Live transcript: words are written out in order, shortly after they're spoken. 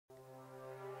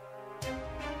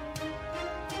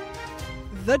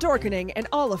The Dorkening and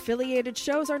all affiliated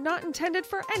shows are not intended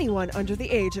for anyone under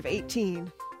the age of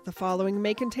 18. The following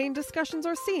may contain discussions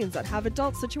or scenes that have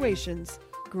adult situations,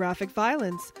 graphic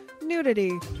violence,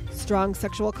 nudity, strong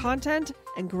sexual content,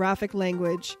 and graphic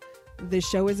language. This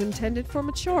show is intended for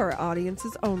mature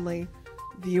audiences only.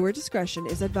 Viewer discretion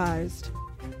is advised.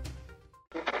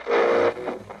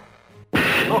 Look,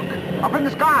 up in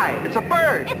the sky, it's a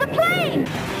bird! It's a plane!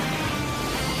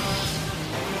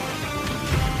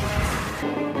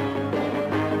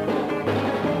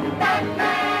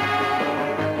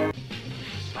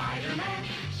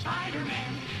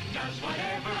 Spider-Man does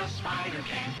whatever a spider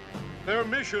can. Their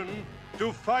mission,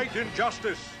 to fight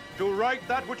injustice, to right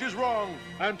that which is wrong,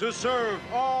 and to serve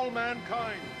all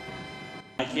mankind.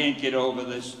 I can't get over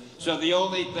this, so the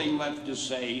only thing left to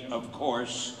say, of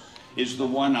course, is the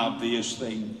one obvious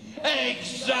thing.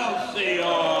 Excelsior!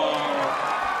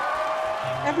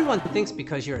 Everyone thinks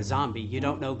because you're a zombie, you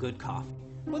don't know good coffee.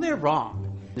 Well, they're wrong.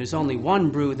 There's only one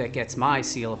brew that gets my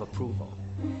seal of approval.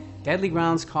 Deadly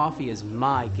Grounds coffee is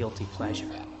my guilty pleasure.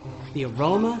 The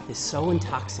aroma is so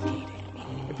intoxicating.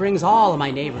 It brings all of my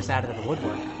neighbors out of the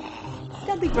woodwork.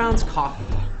 Deadly Grounds coffee.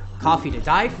 Coffee to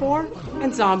die for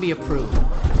and zombie approved.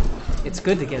 It's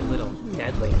good to get a little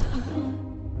deadly.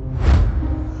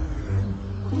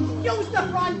 Use the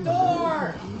front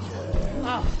door!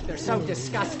 Oh, they're so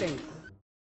disgusting.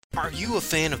 Are you a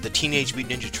fan of the Teenage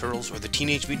Mutant Ninja Turtles or the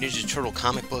Teenage Mutant Ninja Turtle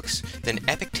comic books? Then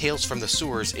Epic Tales from the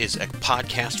Sewers is a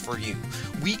podcast for you.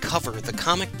 We cover the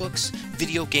comic books,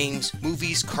 video games,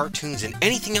 movies, cartoons, and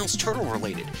anything else turtle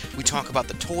related. We talk about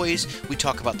the toys, we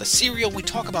talk about the cereal, we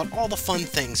talk about all the fun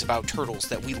things about turtles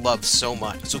that we love so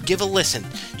much. So give a listen.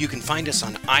 You can find us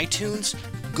on iTunes,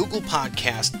 Google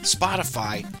Podcast,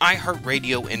 Spotify,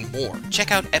 iHeartRadio, and more.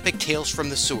 Check out Epic Tales from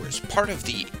the Sewers, part of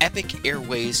the Epic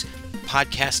Airways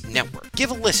Podcast Network.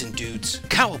 Give a listen, dudes.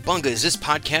 Cowabunga is this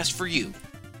podcast for you.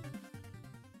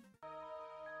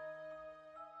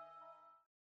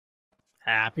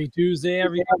 Happy Tuesday,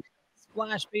 everybody.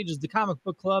 Splash Pages, the comic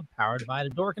book club, powered by the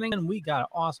Dorkening, and we got an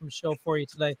awesome show for you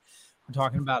today. We're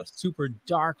talking about a super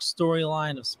dark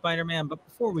storyline of Spider-Man, but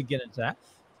before we get into that,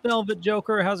 Velvet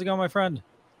Joker, how's it going, my friend?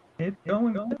 It's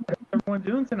going good. How's everyone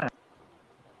doing tonight?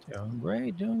 Doing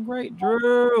great.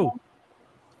 Drew!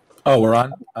 Oh, we're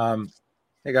on?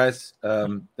 Hey, guys.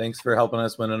 Thanks for helping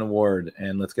us win an award,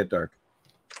 and let's get dark.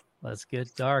 Let's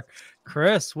get dark.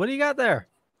 Chris, what do you got there?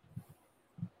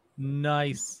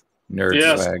 Nice.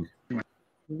 Nerd swag.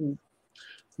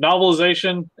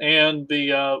 Novelization and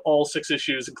the all 6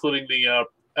 issues, including the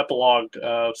epilogue,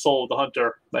 Soul of the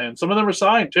Hunter. And some of them are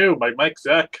signed, too, by Mike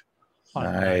Zeck.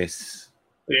 Nice.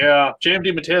 Yeah,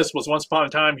 JMD Mattis was once upon a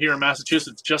time here in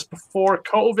Massachusetts just before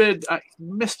COVID. I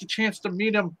missed a chance to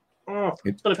meet him. Oh,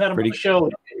 could have had him on the show.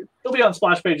 He'll be on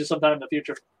Splash Pages sometime in the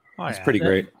future. Oh, it's pretty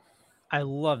great. I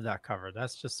love that cover.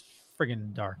 That's just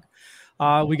friggin' dark.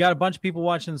 We got a bunch of people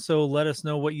watching, so let us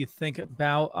know what you think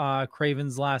about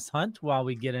Kraven's Last Hunt while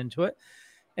we get into it.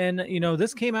 And, you know,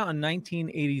 this came out in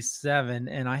 1987,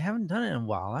 and I haven't done it in a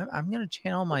while. I'm going to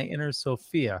channel my inner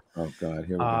Sophia. Oh, God.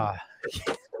 Here we go.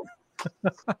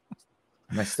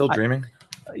 Am I still dreaming?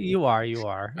 You are.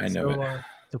 I know it.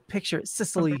 So picture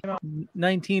Sicily,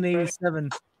 1987.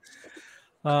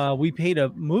 We paid a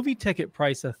movie ticket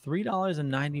price of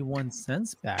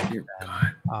 $3.91 back then.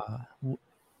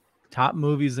 Top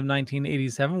movies of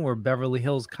 1987 were Beverly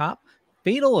Hills Cop,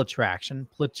 Fatal Attraction,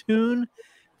 Platoon,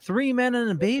 3 Men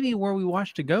and a Baby, where we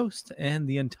watched a ghost, and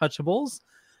The Untouchables.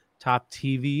 Top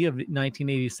TV of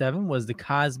 1987 was The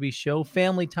Cosby Show,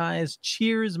 Family Ties,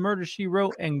 Cheers, Murder, She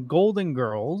Wrote, and Golden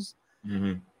Girls.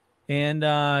 Mm-hmm. And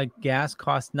gas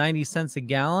cost 90 cents a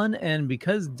gallon. And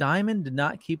because Diamond did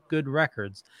not keep good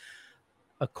records,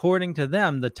 according to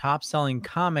them, the top-selling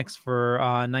comics for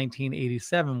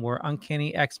 1987 were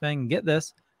Uncanny X-Men, get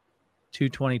this,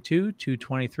 222,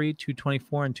 223,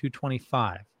 224, and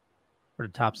 225 were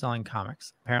the top-selling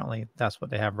comics. Apparently, that's what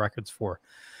they have records for.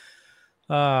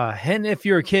 And if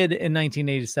you're a kid in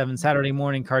 1987, Saturday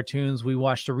morning cartoons, we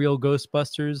watched The Real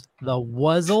Ghostbusters, The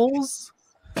Wuzzles,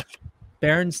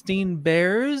 Berenstain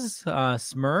Bears,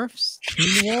 Smurfs,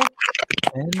 Teen Wolf,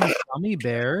 and Gummy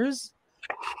Bears.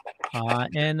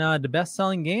 And the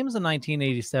best-selling games in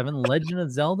 1987, Legend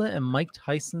of Zelda and Mike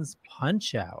Tyson's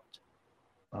Punch-Out.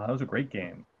 That was a great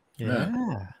game. Yeah.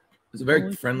 It was a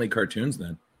very friendly cartoons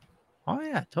then. Oh,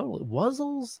 yeah, totally.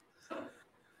 Wuzzles.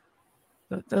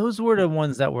 Those were the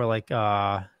ones that were like,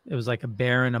 it was like a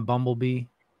bear and a bumblebee.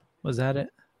 Was that it?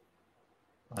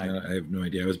 I have no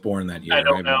idea. I was born that year. I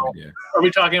don't know. No idea. Are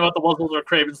we talking about the Wuzzles or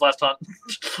Kraven's Last Hunt?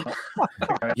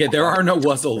 Yeah, there are no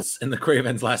Wuzzles in the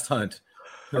Kraven's Last Hunt.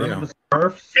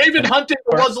 Kraven hunted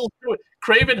the Wuzzles.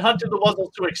 Kraven hunted the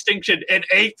Wuzzles to extinction and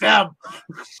ate them.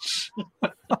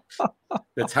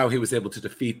 That's how he was able to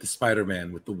defeat the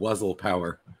Spider-Man with the Wuzzle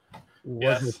power.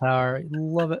 Wuzzle power,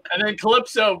 love it. And then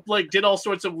Calypso did all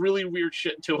sorts of really weird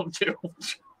shit to him too.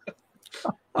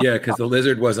 Yeah, because the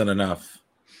lizard wasn't enough.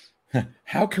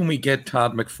 How can we get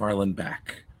Todd McFarlane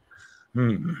back?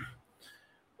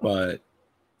 But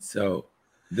so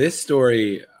this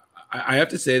story, I have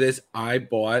to say this. I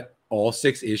bought all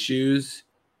 6 issues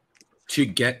to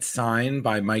get signed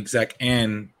by Mike Zeck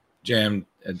and J.M.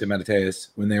 DeMatteis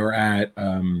when they were at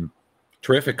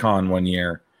Terrificon one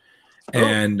year.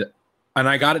 And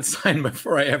I got it signed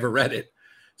before I ever read it.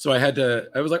 So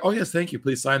I was like, oh, yes, thank you.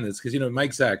 Please sign this. Because,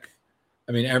 Mike Zeck,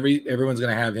 I mean, everyone's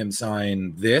going to have him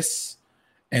sign this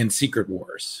and Secret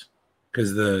Wars.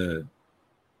 Because the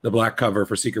black cover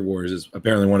for Secret Wars is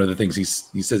apparently one of the things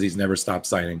he says he's never stopped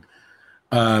signing.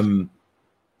 And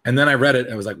then I read it.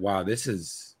 And I was like, wow, this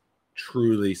is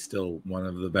truly still one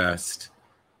of the best.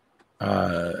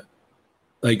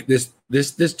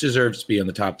 This deserves to be in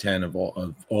the top 10 of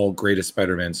all greatest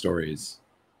Spider-Man stories,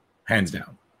 hands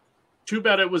down. Too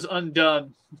bad it was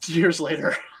undone years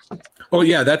later. Oh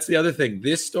yeah, that's the other thing.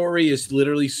 This story is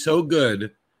literally so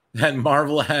good that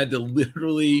Marvel had to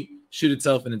literally shoot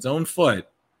itself in its own foot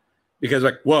because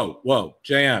whoa,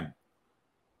 JM,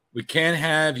 we can't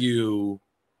have you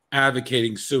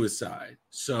advocating suicide.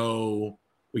 So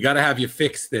we got to have you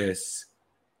fix this.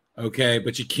 Okay,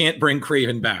 but you can't bring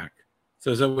Kraven back.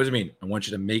 So what do you mean? I want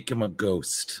you to make him a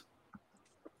ghost.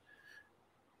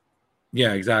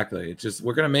 Yeah, exactly. It's just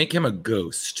we're gonna make him a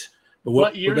ghost. But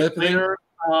what years later,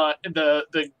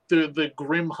 the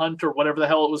Grim Hunt or whatever the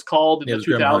hell it was called in the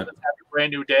 2000s, Happy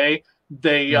Brand New Day,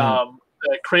 they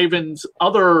Kraven's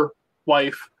other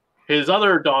wife, his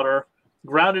other daughter,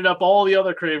 grounded up all the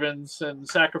other Kravens and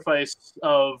sacrifice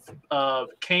of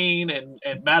Kane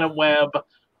and Madam Web,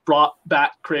 brought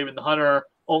back Kraven the Hunter,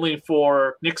 only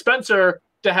for Nick Spencer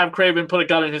to have Kraven put a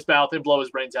gun in his mouth and blow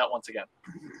his brains out once again.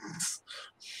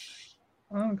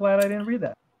 I'm glad I didn't read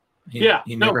that. He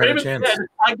never had a chance. Dead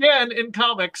again in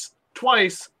comics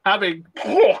twice, having.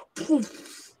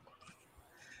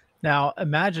 Now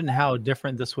imagine how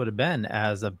different this would have been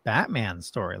as a Batman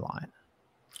storyline.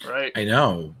 Right. I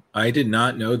know. I did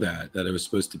not know that it was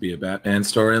supposed to be a Batman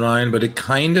storyline, but it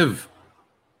kind of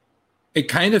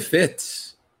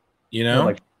fits.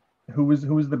 Who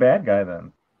was the bad guy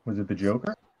then? Was it the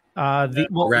Joker?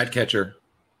 Ratcatcher.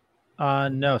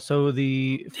 No. So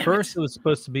the first it was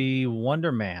supposed to be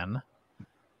Wonder Man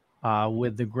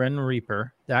with the Grim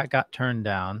Reaper. That got turned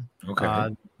down.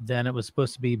 Okay. Then it was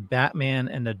supposed to be Batman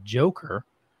and the Joker.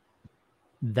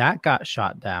 That got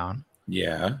shot down.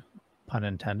 Yeah. Pun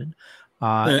intended.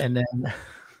 And then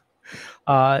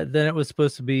it was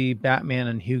supposed to be Batman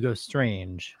and Hugo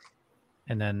Strange.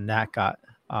 And then that got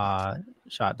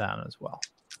shot down as well.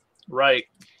 Right.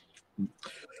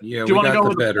 Yeah, we got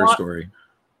the better story.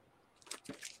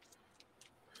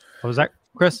 What was that,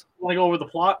 Chris? You want to go over the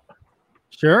plot?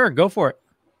 Sure, go for it.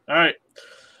 All right.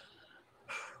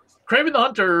 Kraven the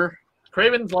Hunter,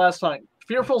 Kraven's Last Hunt,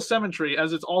 Fearful Cemetery,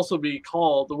 as it's also be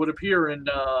called, would appear in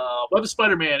Web of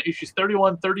Spider-Man issues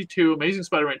 31, 32, Amazing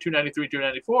Spider-Man 293,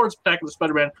 294, Spectacular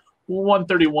Spider-Man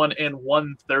 131 and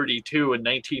 132 in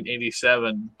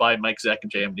 1987 by Mike Zeck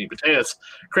and J.M. DeMatteis.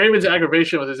 Kraven's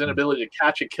aggravation with his inability to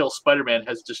catch and kill Spider-Man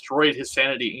has destroyed his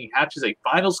sanity, and he hatches a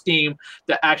final scheme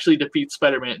that actually defeats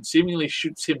Spider-Man and seemingly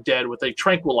shoots him dead with a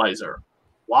tranquilizer.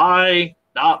 Why?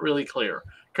 Not really clear.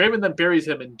 Kraven then buries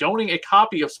him and, donning a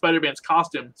copy of Spider-Man's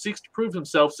costume, seeks to prove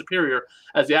himself superior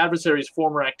as the adversary's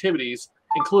former activities,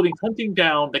 including hunting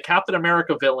down the Captain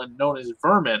America villain known as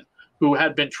Vermin, who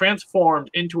had been transformed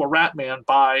into a rat man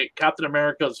by Captain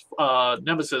America's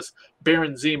nemesis,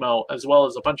 Baron Zemo, as well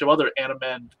as a bunch of other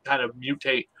Animen kind of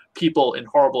mutate people in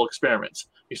horrible experiments.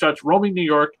 He starts roaming New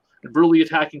York and brutally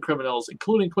attacking criminals,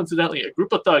 including, coincidentally, a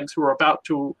group of thugs who are about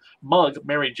to mug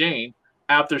Mary Jane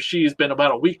after she's been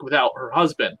about a week without her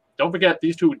husband. Don't forget,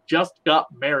 these two just got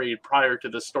married prior to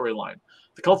this storyline.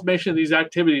 The culmination of these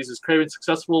activities is Kraven's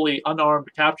successfully unarmed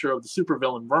capture of the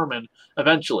supervillain Vermin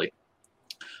eventually.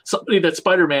 Somebody that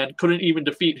Spider-Man couldn't even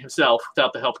defeat himself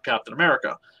without the help of Captain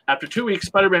America. After 2 weeks,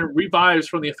 Spider-Man revives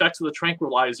from the effects of the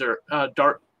tranquilizer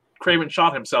dart Kraven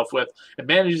shot himself with and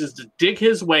manages to dig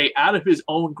his way out of his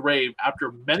own grave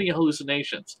after many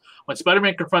hallucinations. When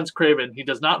Spider-Man confronts Kraven, he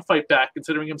does not fight back,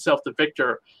 considering himself the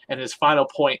victor and his final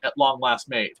point at long last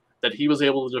made, that he was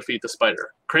able to defeat the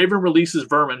Spider. Kraven releases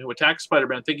Vermin, who attacks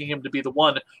Spider-Man, thinking him to be the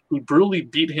one who brutally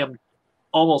beat him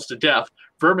almost to death.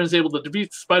 Vermin is able to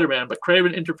defeat Spider-Man, but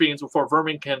Kraven intervenes before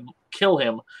Vermin can kill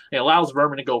him and allows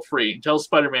Vermin to go free. He tells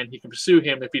Spider-Man he can pursue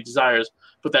him if he desires,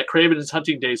 but that Kraven's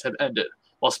hunting days have ended.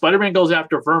 While Spider-Man goes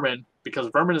after Vermin, because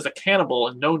Vermin is a cannibal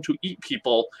and known to eat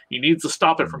people, he needs to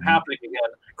stop it from happening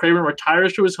again. Kraven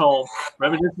retires to his home,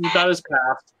 reminisces about his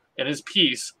past and his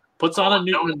peace, puts on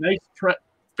a nice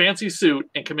fancy suit,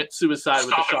 and commits suicide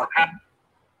with a shotgun.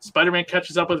 Spider-Man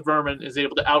catches up with Vermin, is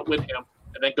able to outwit him,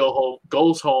 and then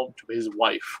goes home to his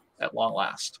wife at long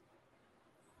last.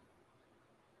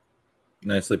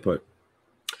 Nicely put.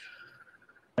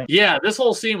 Yeah, this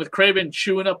whole scene with Kraven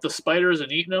chewing up the spiders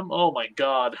and eating them, oh my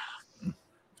god.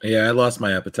 Yeah, I lost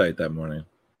my appetite that morning.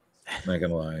 Not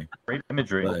gonna lie. Great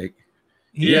imagery. Like,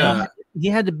 He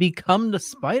had to become the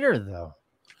spider, though.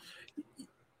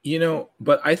 You know,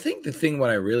 but I think the thing what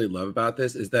I really love about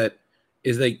this is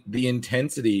like the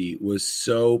intensity was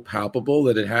so palpable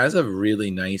that it has a really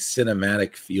nice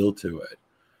cinematic feel to it.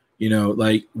 You know,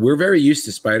 like we're very used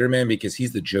to Spider-Man because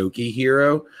he's the jokey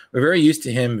hero. We're very used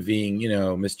to him being, you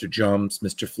know, Mr. Jumps,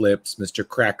 Mr. Flips, Mr.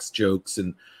 Cracks jokes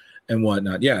and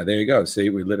whatnot. Yeah, there you go. See,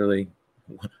 we literally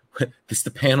this the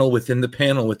panel within the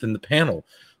panel within the panel.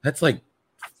 That's like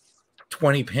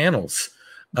 20 panels.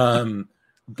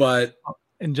 But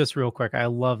and just real quick, I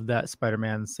love that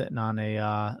Spider-Man sitting on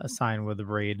a sign with a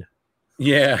Raid.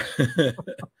 Yeah.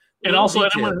 And also,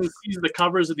 anyone who sees the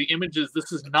covers of the images,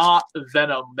 this is not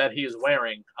Venom that he is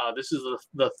wearing. This is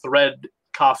the thread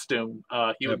costume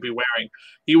he would be wearing.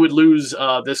 He would lose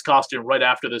this costume right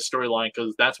after this storyline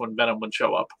because that's when Venom would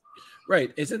show up.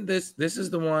 Right. Isn't this is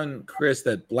the one, Chris,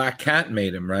 that Black Cat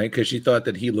made him, right? Because she thought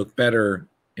that he looked better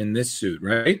in this suit,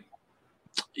 right?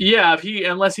 Yeah,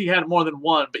 unless he had more than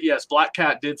one. But yes, Black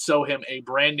Cat did sew him a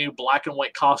brand new black and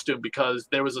white costume because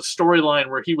there was a storyline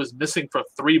where he was missing for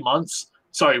 3 months.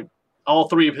 Sorry, all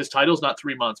 3 of his titles, not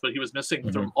 3 months, but he was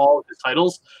missing from all of his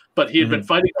titles. But he had been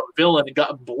fighting a villain and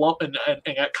got blown and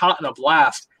got caught in a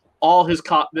blast. All his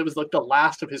it was like the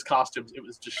last of his costumes. It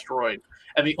was destroyed.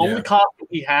 And the only costume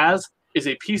he has is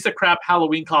a piece of crap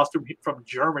Halloween costume from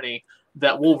Germany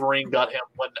that Wolverine got him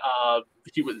when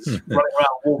he was running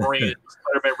around Wolverine in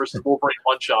Spider-Man versus Wolverine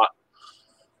one-shot.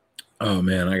 Oh,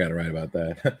 man, I got to write about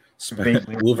that.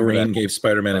 Wolverine gave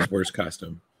Spider-Man his worst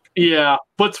costume. Yeah.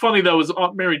 What's funny, though, is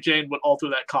Aunt Mary Jane would alter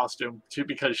that costume, too,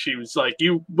 because she was like,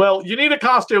 you need a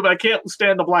costume. I can't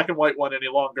stand the black and white one any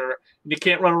longer. And you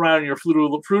can't run around in your Fruit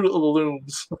of the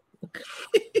Looms.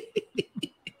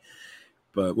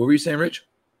 But what were you saying, Rich?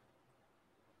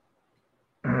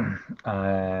 I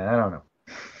don't know.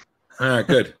 All right,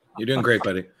 good. You're doing great,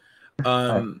 buddy.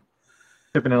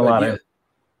 Tipping in a lot of.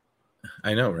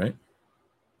 I know, right?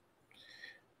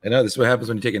 I know. This is what happens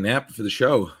when you take a nap for the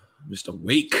show. I'm just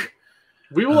awake.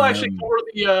 We will actually cover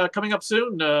the coming up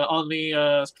soon on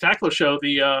the Spectacular show.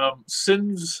 The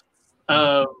sins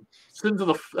of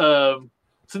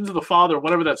the Father,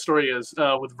 whatever that story is,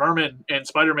 with Vermin and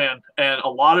Spider-Man, and a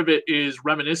lot of it is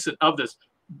reminiscent of this.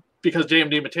 Because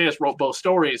J.M.D. Mateus wrote both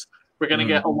stories, we're going to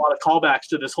get a lot of callbacks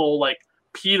to this whole, like,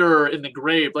 Peter in the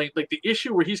grave. Like the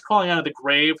issue where he's crawling out of the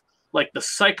grave, like, the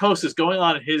psychosis going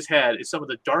on in his head is some of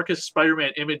the darkest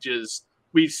Spider-Man images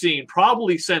we've seen,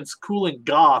 probably since Cooling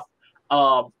Goth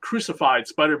crucified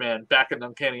Spider-Man back in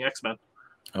Uncanny X-Men.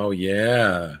 Oh,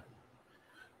 yeah.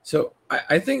 So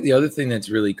I think the other thing that's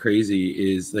really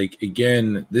crazy is, like,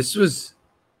 again, this was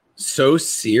so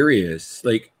serious.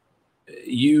 Like,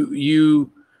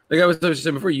 like I was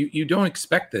saying before, you don't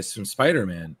expect this from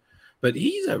Spider-Man, but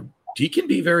he can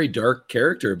be a very dark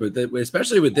character. But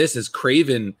especially with this, as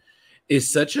Kraven is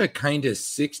such a kind of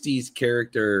 60s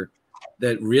character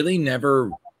that really never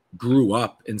grew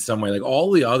up in some way. Like all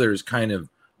the others kind of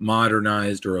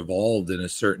modernized or evolved in a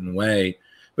certain way.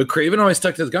 But Kraven always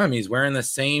stuck to his gun. He's wearing the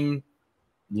same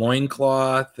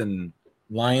loincloth and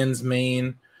lion's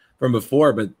mane from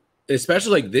before. But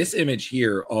especially like this image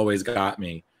here always got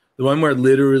me. The one where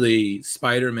literally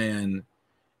Spider-Man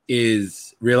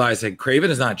is realizing Kraven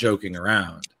is not joking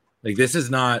around. Like this is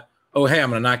not, oh, hey,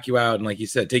 I'm going to knock you out. And like you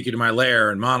said, take you to my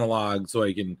lair and monologue so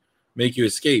I can make you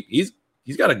escape. He's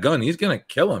got a gun. He's going to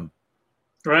kill him.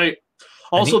 Right.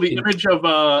 Also, the image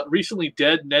of recently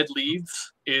dead Ned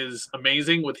Leeds is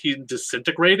amazing with him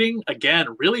disintegrating. Again,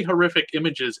 really horrific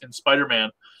images in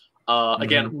Spider-Man.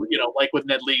 Again, you know, like with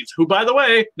Ned Leeds, who, by the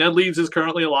way, Ned Leeds is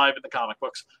currently alive in the comic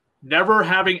books. Never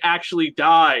having actually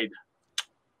died.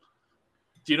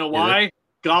 Do you know why? Yeah.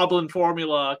 Goblin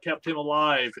formula kept him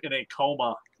alive in a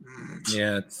coma.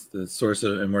 Yeah, it's the source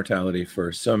of immortality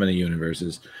for so many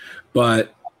universes.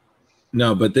 But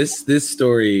no, but this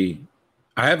story,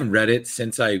 I haven't read it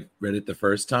since I read it the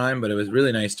first time, but it was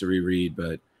really nice to reread.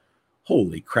 But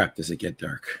holy crap, does it get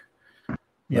dark?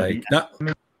 Yeah,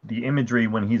 Like, the imagery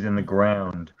when he's in the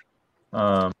ground,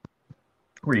 where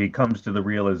he comes to the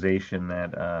realization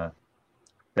that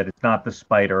it's not the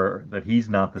spider, that he's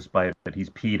not the spider, that he's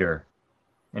Peter,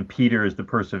 and Peter is the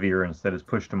perseverance that has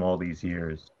pushed him all these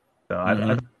years. So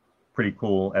I pretty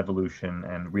cool evolution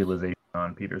and realization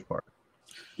on Peter's part.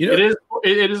 You know,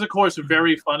 it is of course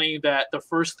very funny that the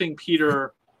first thing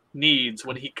Peter needs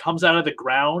when he comes out of the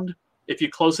ground, if you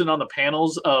close in on the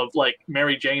panels of like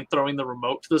Mary Jane throwing the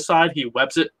remote to the side, he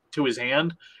webs it to his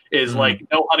hand, is like,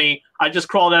 no honey, I just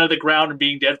crawled out of the ground and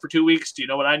being dead for 2 weeks. Do you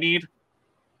know what I need?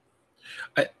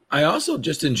 I also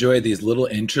just enjoy these little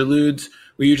interludes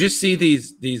where you just see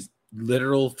these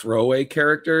literal throwaway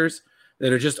characters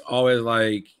that are just always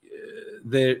like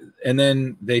and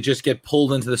then they just get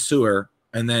pulled into the sewer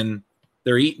and then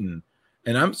they're eaten.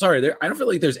 And I'm sorry, I don't feel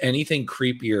like there's anything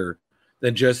creepier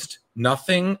than just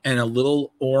nothing and a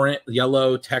little orange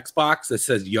yellow text box that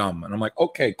says yum. And I'm like,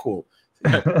 okay, cool.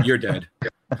 You're dead.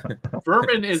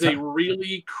 Vermin is a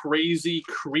really crazy,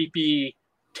 creepy,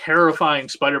 terrifying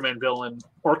Spider-Man villain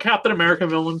or Captain America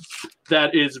villain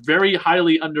that is very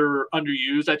highly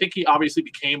underused. I think he obviously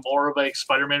became more of a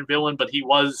Spider-Man villain, but he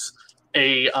was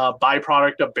a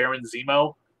byproduct of Baron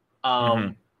Zemo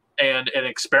and an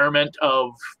experiment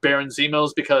of Baron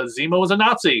Zemo's, because Zemo was a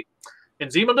Nazi. And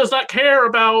Zemo does not care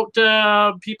about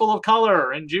people of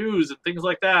color and Jews and things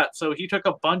like that. So he took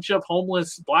a bunch of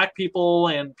homeless black people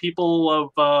and people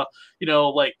of,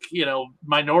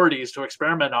 minorities to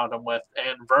experiment on them with.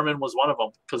 And Vermin was one of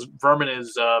them, because Vermin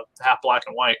is half black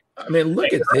and white. I mean,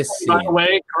 look at this scene. By the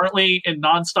way, currently in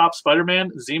Nonstop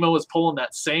Spider-Man, Zemo is pulling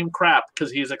that same crap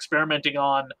because he's experimenting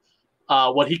on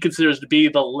what he considers to be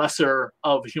the lesser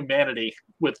of humanity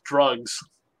with drugs.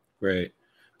 Right.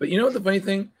 But you know what the funny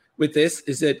thing with this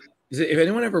is that if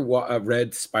anyone ever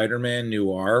read Spider-Man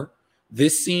Noir,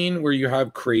 this scene where you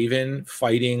have Kraven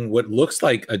fighting what looks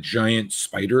like a giant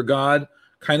spider god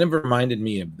kind of reminded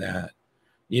me of that.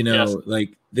 You know, yes.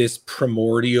 Like this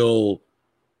primordial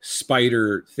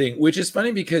spider thing, which is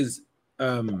funny because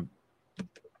in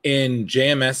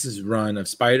JMS's run of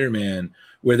Spider-Man,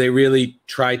 where they really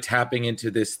try tapping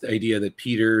into this idea that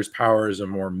Peter's powers are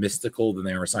more mystical than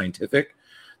they are scientific,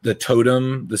 the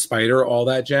totem, the spider, all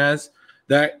that jazz,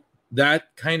 that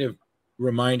kind of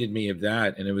reminded me of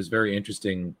that. And it was very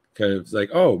interesting because like,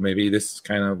 oh, maybe this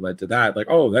kind of led to that. Like,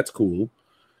 oh, that's cool.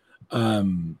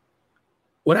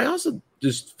 What I also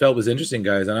just felt was interesting,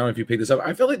 guys, I don't know if you picked this up,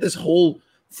 I felt like this whole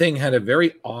thing had a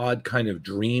very odd kind of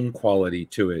dream quality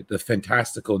to it, the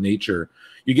fantastical nature.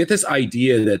 You get this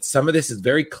idea that some of this is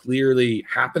very clearly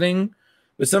happening,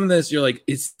 but some of this you're like,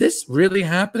 is this really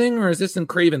happening or is this in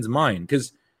Kraven's mind?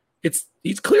 Because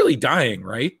he's clearly dying,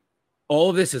 right? All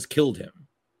of this has killed him.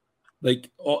 Like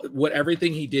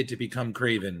everything he did to become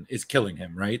Kraven is killing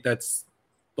him, right? That's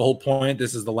the whole point.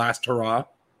 This is the last hurrah.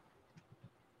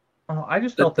 Oh, I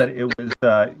just felt that it was,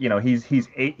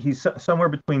 he's somewhere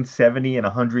between 70 and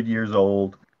 100 years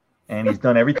old, and he's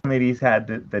done everything that he's had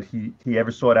that he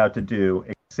ever sought out to do,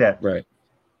 except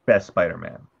best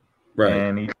Spider-Man. Right.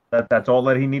 And that's all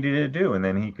that he needed to do, and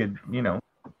then he could,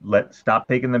 stop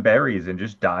taking the berries and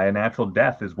just die a natural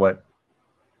death is what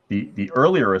the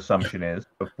earlier assumption is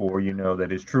before you know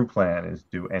that his true plan is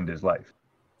to end his life.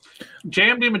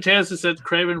 JMD Mateus has said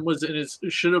Kraven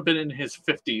should have been in his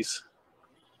 50s.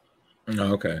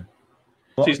 Oh, okay.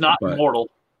 So he's not immortal.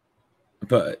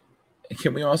 But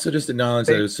can we also just acknowledge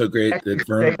that it was so great that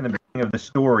Vermin... in the beginning of the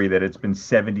story that it's been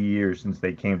 70 years since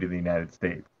they came to the United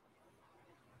States.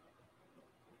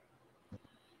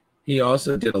 He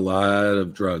also did a lot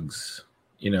of drugs,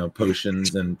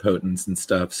 potions and potents and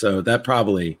stuff. So that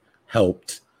probably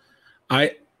helped.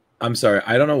 I'm sorry,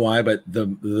 I don't know why, but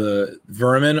the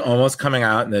Vermin almost coming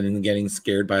out and then getting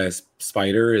scared by a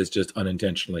spider is just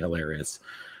unintentionally hilarious.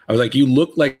 I was like, you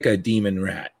look like a demon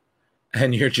rat,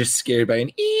 and you're just scared by an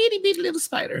itty bitty little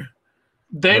spider.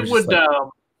 They would,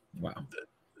 wow.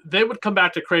 They would come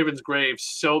back to Kraven's grave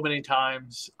so many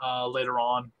times later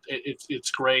on.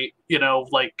 It's great,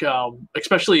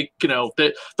 especially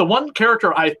the one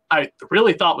character I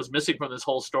really thought was missing from this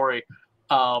whole story,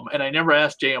 and I never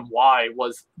asked JM why,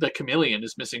 was the Chameleon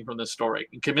is missing from this story.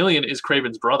 And Chameleon is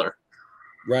Kraven's brother,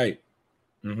 right?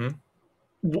 Mm-hmm.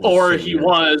 Or he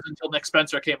was until Nick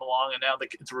Spencer came along, and now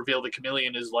it's revealed the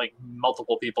Chameleon is like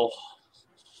multiple people.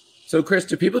 So, Chris,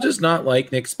 do people just not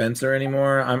like Nick Spencer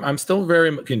anymore? I'm still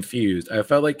very confused. I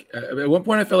felt like at one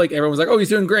point I felt like everyone was like, "Oh, he's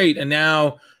doing great," and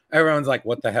now everyone's like,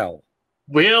 "What the hell?"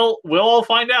 We'll all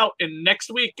find out in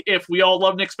next week if we all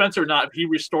love Nick Spencer or not. If he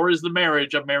restores the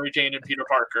marriage of Mary Jane and Peter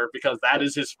Parker, because that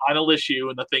is his final issue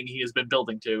and the thing he has been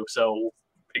building to. So,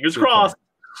 fingers crossed.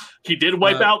 He did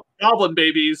wipe out goblin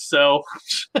babies, so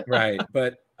right.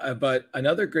 But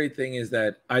another great thing is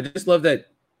that I just love that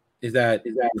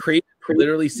Craven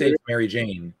literally saves Mary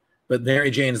Jane, but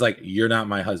Mary Jane is like, "You're not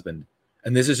my husband,"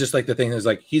 and this is just like the thing that's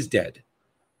like he's dead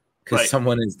because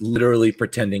someone is literally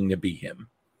pretending to be him.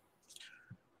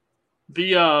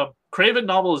 The Craven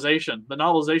novelization, the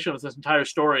novelization of this entire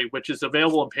story, which is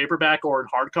available in paperback or in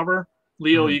hardcover.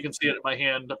 Leo, you can see it in my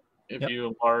hand if you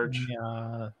enlarge.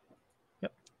 The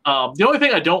only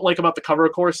thing I don't like about the cover,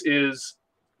 of course, is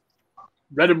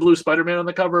red and blue Spider-Man on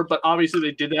the cover, but obviously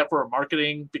they did that for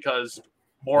marketing because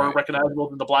more recognizable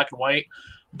than the black and white.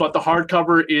 But the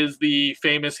hardcover is the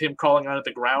famous him crawling onto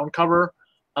the ground cover.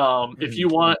 If you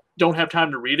don't have time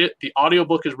to read it, the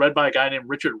audiobook is read by a guy named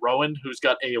Richard Rowan, who's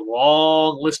got a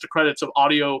long list of credits of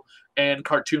audio and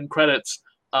cartoon credits.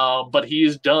 But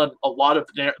he's done a lot of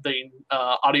the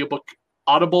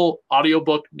audible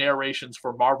audiobook narrations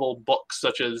for Marvel books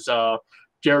such as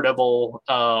Daredevil,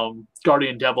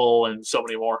 Guardian Devil, and so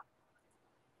many more.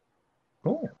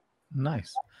 Cool.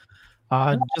 Nice.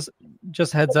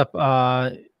 Just heads up,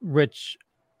 Rich.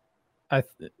 I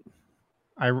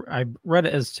read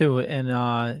it as too, and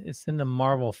it's in the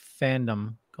Marvel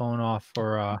fandom going off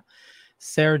for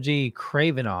Sergei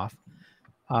Kravinoff,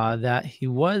 that he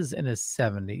was in his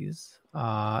 70s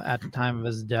at the time of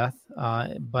his death,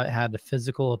 but had the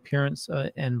physical appearance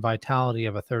and vitality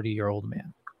of a 30-year-old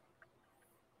man.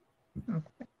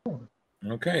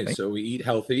 Okay, so we eat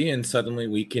healthy, and suddenly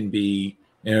we can be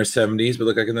in our 70s, but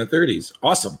look like in the 30s.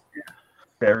 Awesome.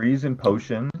 Berries and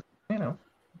potions,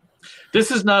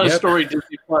 This is not a story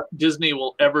Disney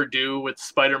will ever do with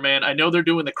Spider-Man. I know they're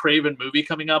doing the Craven movie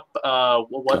coming up.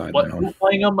 Who's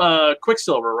playing him?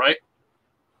 Quicksilver, right?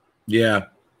 Yeah.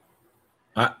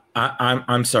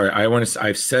 I'm sorry.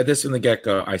 I've said this from the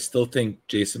get-go. I still think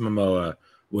Jason Momoa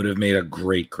would have made a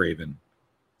great Craven.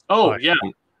 Oh yeah,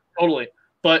 totally.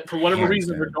 But for whatever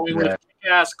reason, they're going with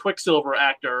kick-ass Quicksilver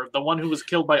actor, the one who was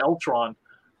killed by Ultron.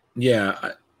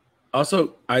 Yeah.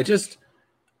 Also,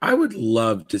 I would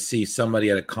love to see somebody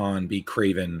at a con be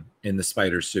Craven in the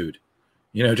spider suit.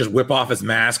 Just whip off his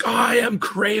mask. I am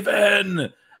Craven,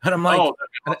 and I'm like, awesome.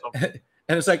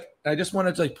 And it's like I just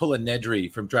wanted to pull a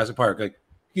Nedry from Jurassic Park. Like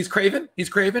he's Craven, he's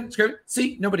Craven, he's Craven.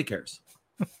 See, nobody cares.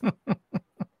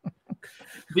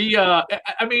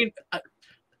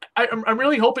 I'm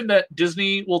really hoping that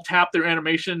Disney will tap their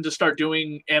animation to start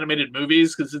doing animated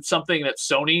movies because it's something that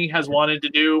Sony has wanted to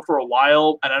do for a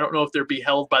while, and I don't know if they're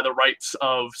beheld by the rights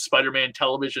of Spider-Man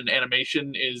television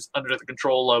animation is under the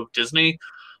control of Disney.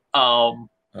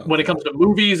 When it comes to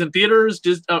movies and theaters,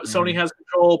 Sony has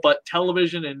control, but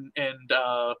television and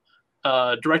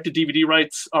direct-to-DVD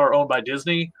rights are owned by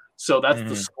Disney, so that's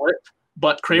the split.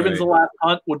 But Kraven's the Last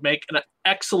Hunt would make an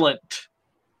excellent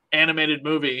animated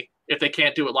movie if they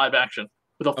can't do it live action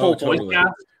with a full voice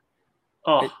cast.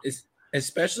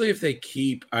 Especially if they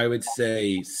keep, I would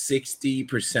say,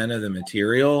 60% of the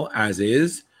material as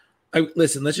is.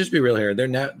 Listen, let's just be real here. They're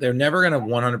never going to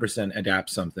 100% adapt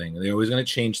something. They're always going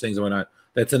to change things and whatnot.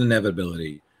 That's an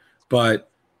inevitability. But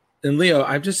in Leo,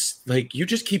 I'm just like, you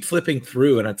just keep flipping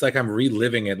through, and it's like I'm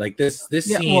reliving it. Like this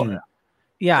scene.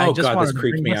 I just this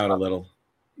creeped me out a little.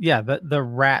 Yeah, the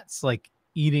rats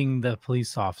eating the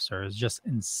police officer is just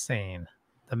insane.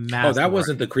 The mask. Oh, that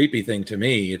wasn't the creepy thing to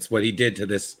me. It's what he did to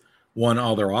this one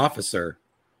other officer.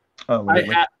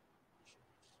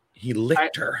 He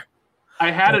licked her.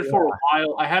 I had it for a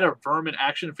while. I had a Vermin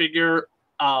action figure.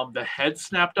 The head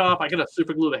snapped off. I gotta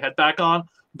super glue the head back on.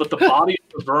 But the body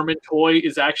of the Vermin toy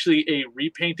is actually a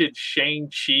repainted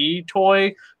Shang-Chi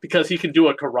toy because he can do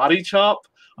a karate chop.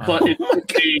 But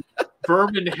it's a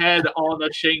Vermin head on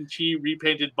a Shang-Chi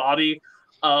repainted body.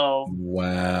 Wow.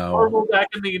 Marvel back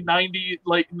in the 90s,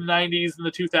 and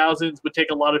the 2000s would take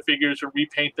a lot of figures and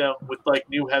repaint them with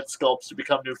new head sculpts to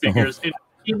become new figures. And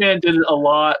He-Man did it a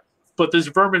lot, but this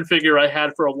Vermin figure I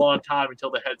had for a long time until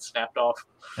the head snapped off.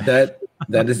 That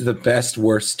is the best,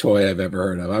 worst toy I've ever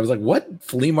heard of. I was like, what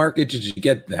flea market did you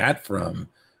get that from?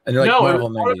 And they're like, Marvel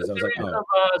Minis. I was like, of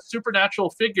supernatural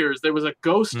figures. There was a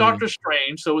Ghost Doctor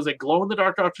Strange, so it was a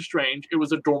glow-in-the-dark Doctor Strange. It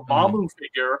was a Dormammu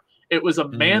figure. It was a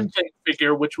Man-Thing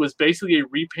figure, which was basically a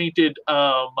repainted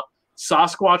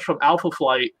Sasquatch from Alpha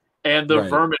Flight, and the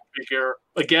Vermin figure,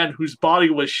 again, whose body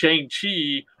was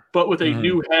Shang-Chi, but with a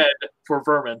new head for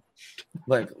Vermin.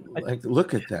 Like,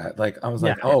 look at that. I was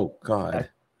like, oh, God.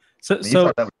 So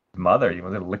thought that was his mother. You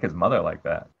wanted to lick his mother like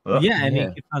that. Ugh. Yeah, and he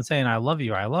keeps on saying, I love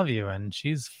you, and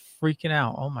she's freaking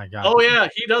out. Oh my God. Oh yeah,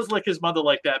 he does lick his mother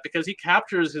like that because he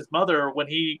captures his mother when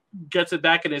he gets it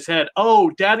back in his head. Oh,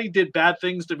 daddy did bad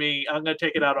things to me. I'm gonna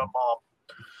take it out on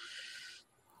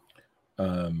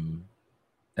mom.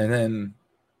 And then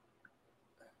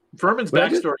Vermin's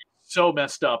backstory is so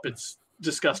messed up. It's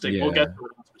disgusting. Yeah. We'll get to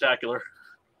it in Spectacular.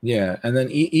 Yeah, and then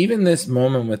even this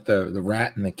moment with the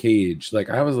rat in the cage, like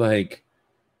I was like,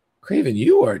 Craven,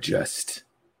 you are just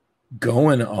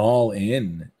going all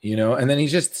in, you know? And then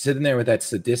he's just sitting there with that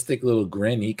sadistic little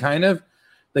grin. He kind of,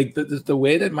 like the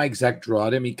way that Mike Zeck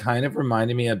drawed him, he kind of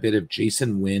reminded me a bit of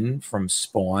Jason Wynn from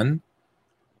Spawn.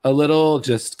 A little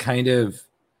just kind of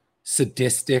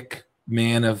sadistic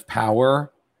man of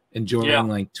power, enjoying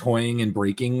like toying and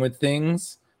breaking with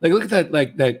things. Like look at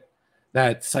that,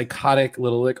 that psychotic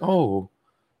little like, oh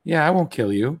yeah, I won't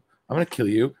kill you. I'm gonna kill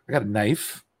you. I got a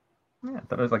knife. Yeah, I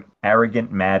thought it was like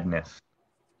arrogant madness.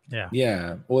 Yeah.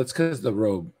 Yeah. Well, it's because the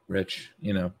robe, Rich.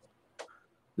 You know,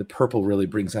 the purple really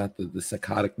brings out the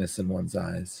psychoticness in one's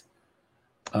eyes.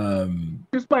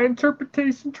 Is my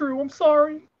interpretation true? I'm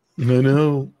sorry.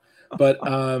 No. But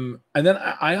and then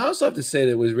I also have to say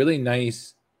that it was really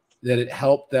nice that it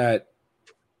helped that,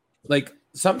 like,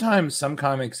 sometimes some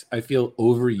comics I feel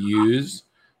overuse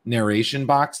narration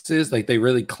boxes, like they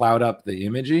really cloud up the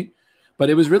imagery. But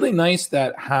it was really nice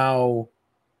that how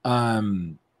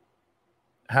Marvel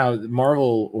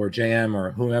or JM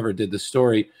or whoever did the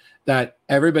story, that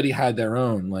everybody had their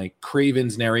own. Like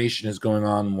Craven's narration is going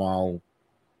on while,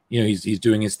 you know, he's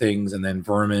doing his things, and then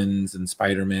Vermin's and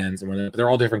Spider-Man's and whatever. But they're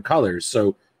all different colors,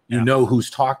 so you know who's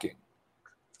talking.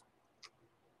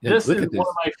 Yeah, This is one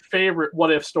of my favorite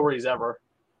what if stories ever.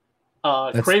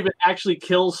 Craven actually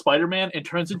kills Spider-Man and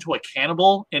turns into a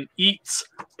cannibal and eats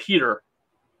Peter.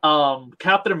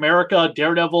 Captain America,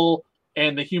 Daredevil,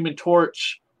 and the Human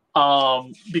Torch,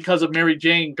 because of Mary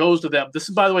Jane, goes to them. This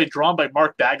is, by the way, drawn by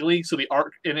Mark Bagley, so the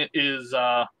art in it is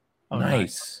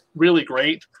nice, really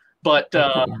great. But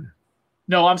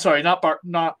no, I'm sorry, not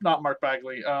Mark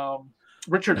Bagley.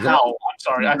 Richard Howell. I'm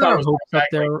sorry, I thought it was Mark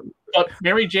Bagley. But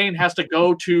Mary Jane has to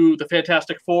go to the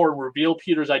Fantastic Four and reveal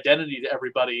Peter's identity to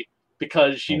everybody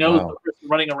because she knows the person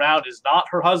running around is not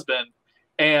her husband.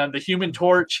 And the Human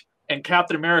Torch and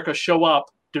Captain America show up,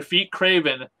 defeat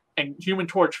Craven, and Human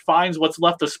Torch finds what's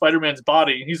left of Spider-Man's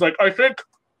body. And he's like,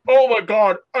 oh my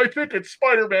God, I think it's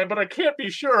Spider-Man, but I can't be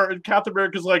sure. And Captain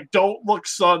America's like, don't look,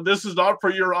 son. This is not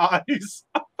for your eyes.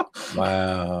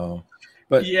 Wow.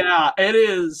 But yeah, it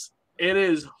is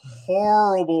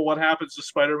horrible what happens to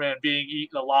Spider-Man being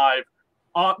eaten alive.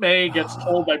 Aunt May gets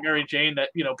told by Mary Jane that,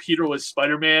 you know, Peter was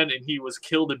Spider-Man and he was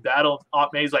killed in battle.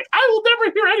 Aunt May's like, I will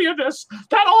never hear any of this.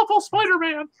 That awful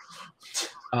Spider-Man.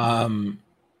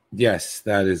 Yes,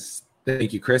 that is.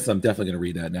 Thank you, Chris. I'm definitely going to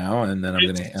read that now, and then I'm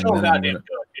going to.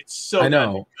 It's so. I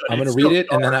know. I'm going to read it,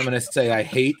 and then I'm going to say I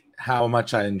hate how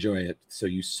much I enjoy it. So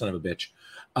you son of a bitch.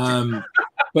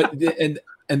 But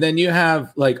and then you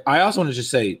have, like, I also want to just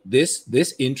say this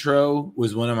intro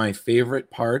was one of my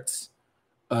favorite parts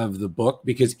of the book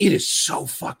because it is so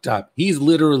fucked up. He's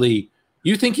literally,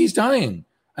 you think he's dying,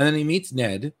 and then he meets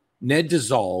Ned. Ned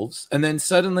dissolves, and then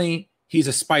suddenly he's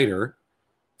a spider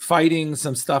fighting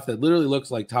some stuff that literally looks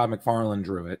like Todd McFarlane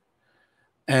drew it,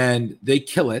 and they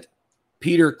kill it.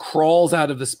 Peter crawls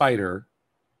out of the spider,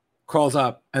 crawls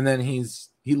up, and then he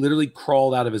literally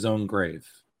crawled out of his own grave.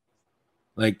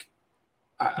 Like,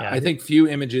 I think few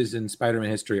images in Spider-Man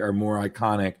history are more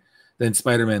iconic than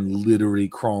Spider-Man literally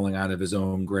crawling out of his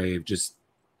own grave, just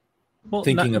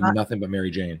thinking of nothing but Mary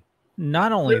Jane.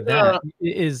 Not only that,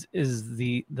 is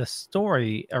the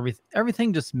story,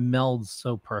 everything just melds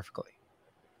so perfectly.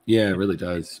 Yeah, it really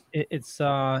does. It's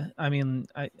I mean,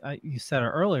 you said it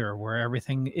earlier, where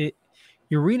everything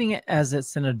you're reading it as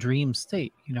it's in a dream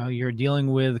state. You know, you're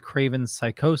dealing with Craven's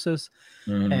psychosis,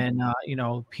 and you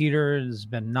know, Peter has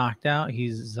been knocked out.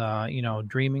 He's you know,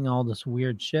 dreaming all this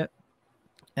weird shit,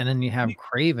 and then you have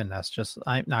Craven that's just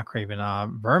not Craven,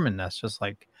 Vermin that's just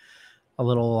like a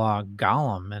little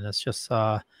golem, and it's just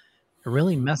it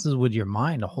really messes with your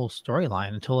mind, the whole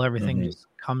storyline, until everything just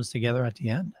comes together at the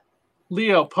end.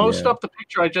 Leo, post up the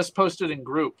picture I just posted in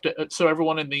group so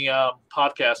everyone in the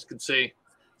podcast can see.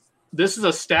 This is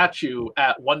a statue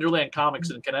at Wonderland Comics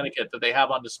in Connecticut that they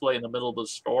have on display in the middle of the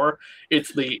store.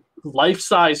 It's the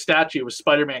life-size statue of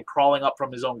Spider-Man crawling up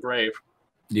from his own grave.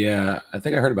 Yeah, I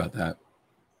think I heard about that.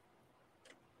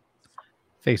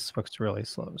 Facebook's really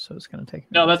slow, so it's going to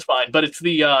take. No, that's fine. But it's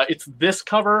the it's this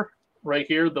cover right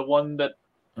here, the one that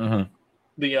the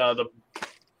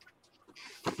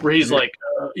where he's like,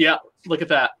 yeah, look at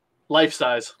that, life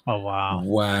size. Oh wow,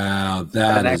 wow,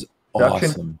 that is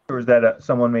awesome. Or is that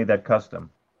someone made that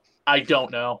custom? I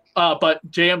don't know, but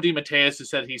JMD Mateus has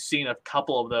said he's seen a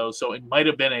couple of those, so it might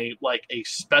have been a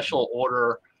special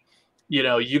order. You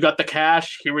know, you got the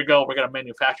cash. Here we go. We're gonna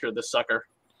manufacture this sucker.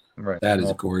 Right. That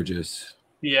is gorgeous.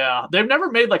 Yeah, they've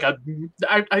never made like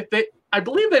I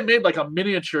believe they made like a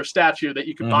miniature statue that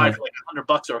you could buy for like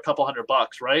 $100 or a couple $100,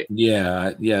 right?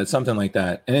 Yeah, something like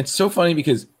that. And it's so funny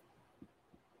because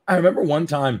I remember one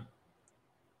time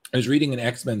I was reading an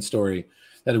X-Men story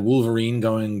that had Wolverine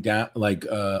going down like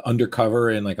undercover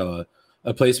in like a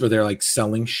place where they're like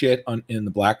selling shit in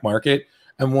the black market,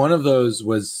 and one of those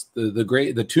was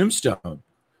the Tombstone.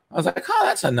 I was like, oh,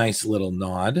 that's a nice little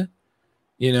nod.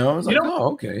 You know, I was like,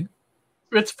 oh, okay.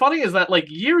 It's funny is that like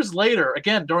years later,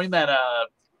 again during that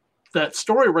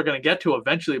story we're going to get to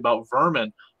eventually about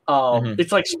Vermin,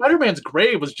 it's like Spider-Man's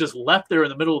grave was just left there in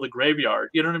the middle of the graveyard.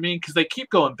 You know what I mean? Because they keep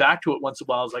going back to it once in a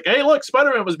while. It's like, hey, look,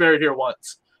 Spider-Man was buried here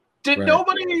once. Did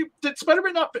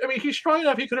Spider-Man not? I mean, he's strong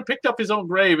enough. He could have picked up his own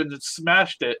grave and just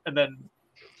smashed it, and then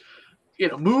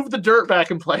moved the dirt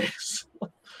back in place.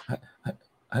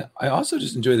 I also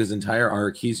just enjoy this entire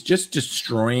arc. He's just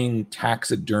destroying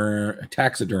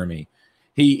taxidermy.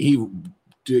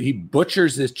 He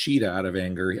butchers this cheetah out of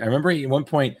anger. I remember at one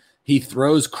point he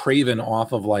throws Kraven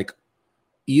off of like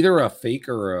either a fake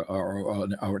or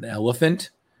an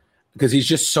elephant because he's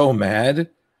just so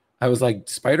mad. I was like,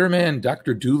 Spider-Man,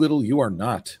 Dr. Doolittle, you are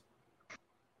not.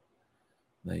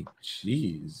 Like,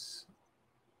 jeez.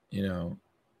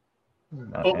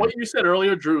 But what you said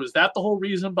earlier, Drew, is that the whole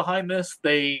reason behind this?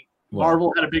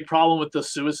 Marvel had a big problem with the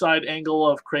suicide angle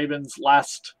of Kraven's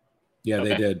last. Yeah,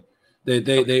 okay. They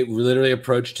did. They literally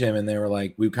approached him and they were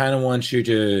like, we kind of want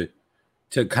you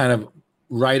to kind of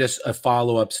write us a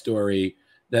follow-up story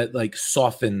that like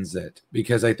softens it,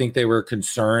 because I think they were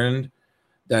concerned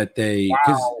that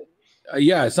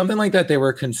something like that. They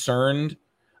were concerned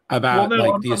about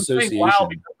the association. Because of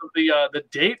the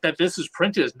date that this is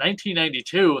printed is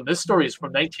 1992, and this story is from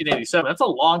 1987. That's a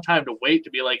long time to wait to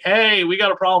be like, hey, we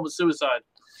got a problem with suicide.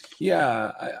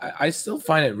 Yeah, I still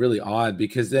find it really odd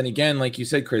because then again, like you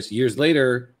said, Chris, years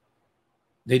later,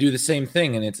 they do the same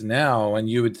thing, and it's now, and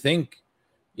you would think,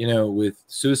 with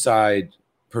suicide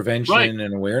prevention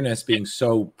and awareness being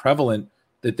so prevalent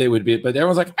that they would be, but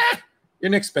everyone's like,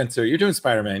 you're Nick Spencer, you're doing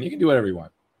Spider-Man, you can do whatever you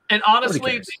want. And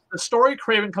honestly, the story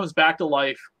Kraven comes back to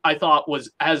life, I thought,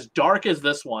 was as dark as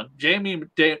this one.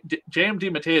 J.M.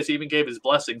 DeMatteis even gave his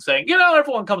blessing, saying,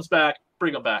 everyone comes back,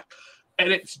 bring them back.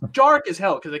 And it's dark as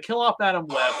hell because they kill off Madam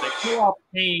Web, they kill off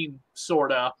Kane,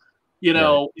 sort of.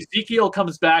 Ezekiel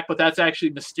comes back, but that's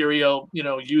actually Mysterio,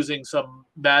 using some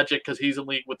magic because he's in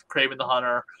league with Kraven the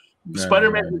Hunter.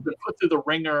 Spider-Man has been put through the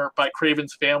ringer by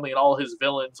Kraven's family and all his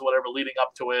villains, whatever, leading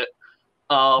up to it.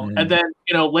 And then,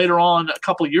 later on, a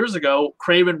couple of years ago,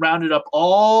 Kraven rounded up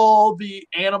all the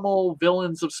animal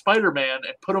villains of Spider-Man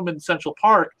and put them in Central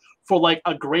Park for like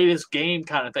a greatest game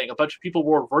kind of thing. A bunch of people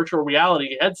wore virtual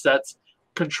reality headsets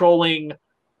controlling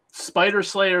spider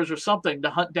slayers or something to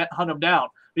hunt them down.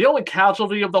 The only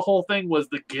casualty of the whole thing was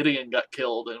the Gideon got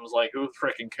killed, and it was like, who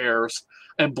freaking cares?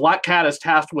 And Black Cat is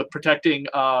tasked with protecting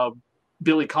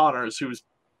Billy Connors, who's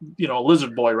a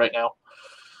lizard boy right now.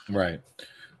 Right.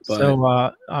 But,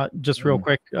 so just real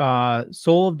quick,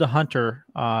 Soul of the Hunter,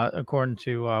 according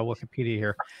to Wikipedia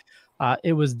here,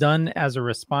 it was done as a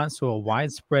response to a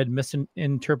widespread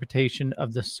misinterpretation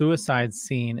of the suicide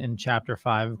scene in Chapter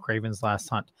 5 of Kraven's Last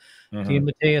Hunt.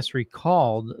 DeMatteis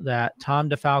recalled that Tom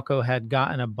DeFalco had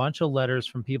gotten a bunch of letters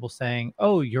from people saying,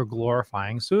 oh, you're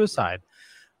glorifying suicide.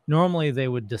 Normally, they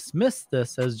would dismiss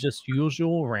this as just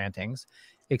usual rantings,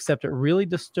 except it really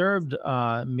disturbed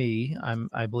me.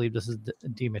 I believe this is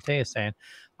DeMatteis saying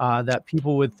that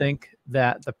people would think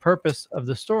that the purpose of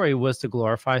the story was to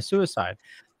glorify suicide.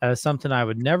 That is something I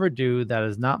would never do. That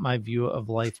is not my view of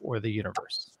life or the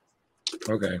universe.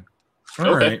 Okay.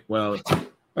 All right. Well,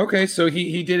 okay. So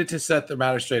he did it to set the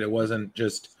matter straight. It wasn't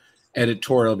just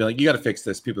editorial. Be like, you got to fix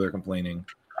this. People are complaining.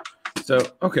 So,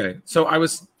 okay. So I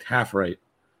was half right.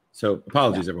 So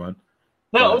apologies, everyone.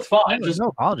 No, it's fine. Just no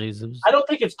apologies. I don't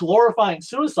think it's glorifying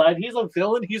suicide. He's a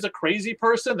villain. He's a crazy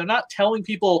person. They're not telling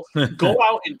people go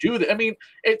out and do that. I mean,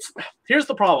 here's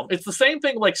the problem. It's the same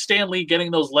thing like Stan Lee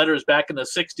getting those letters back in the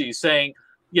 60s saying,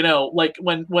 like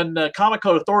when the Comic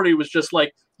Code Authority was just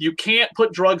like, you can't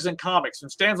put drugs in comics.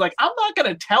 And Stan's like, I'm not going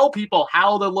to tell people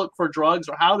how to look for drugs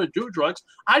or how to do drugs.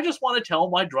 I just want to tell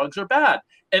them why drugs are bad.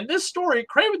 And this story,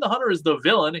 Kraven the Hunter is the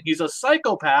villain. He's a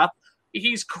psychopath.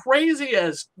 He's crazy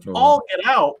as all get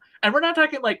out. And we're not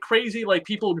talking like crazy like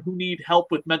people who need help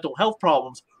with mental health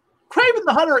problems. Kraven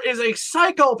the Hunter is a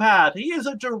psychopath. He is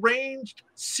a deranged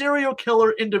serial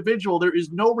killer individual. There is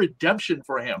no redemption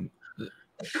for him.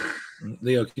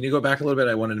 Leo, can you go back a little bit?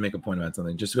 I wanted to make a point about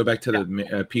something. Just to go back to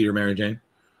the Peter, Mary Jane.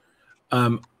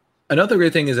 Another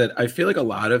great thing is that I feel like a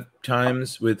lot of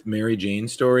times with Mary Jane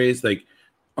stories, like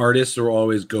artists will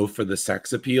always go for the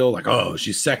sex appeal, like, oh,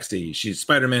 she's sexy, she's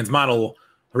Spider-Man's model,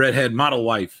 redhead model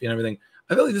wife, and everything.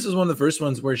 I feel like this is one of the first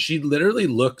ones where she literally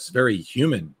looks very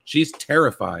human. She's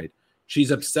terrified,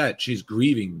 she's upset, she's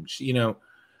grieving. She,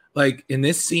 like in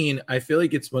this scene, I feel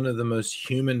like it's one of the most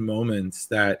human moments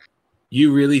that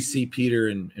you really see Peter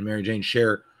and Mary Jane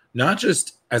share, not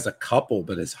just as a couple,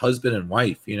 but as husband and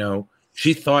wife.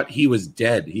 She thought he was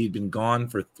dead. He'd been gone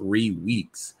for 3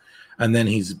 weeks, and then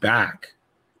he's back.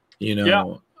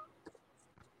 Yeah.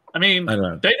 I mean, I don't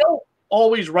know. They don't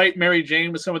always write Mary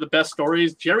Jane with some of the best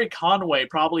stories. Jerry Conway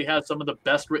probably has some of the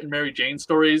best written Mary Jane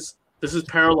stories. This is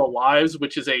Parallel Lives,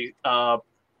 which is a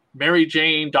Mary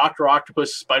Jane, Dr.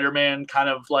 Octopus, Spider-Man kind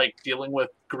of like dealing with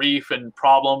grief and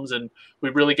problems. And we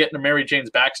really get into Mary Jane's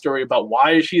backstory about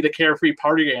why is she the carefree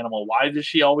party animal? Why is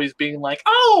she always being like,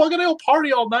 oh, we're going to go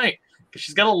party all night? Because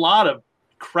she's got a lot of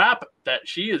crap that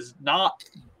she is not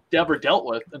ever dealt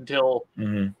with until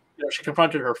she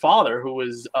confronted her father, who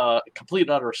was a complete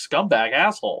and utter scumbag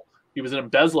asshole. He was an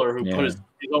embezzler who put his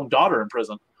own daughter in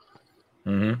prison.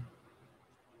 Mm-hmm.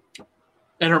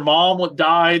 And her mom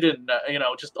died, and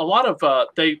just a lot of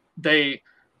they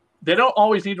don't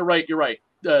always need to write. You're right,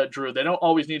 Drew. They don't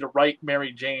always need to write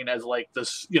Mary Jane as like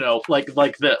this,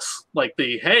 like this, like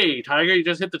the hey Tiger, you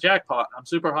just hit the jackpot. I'm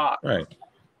super hot. Right.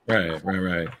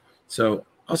 So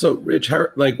also, Rich,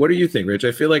 what do you think, Rich?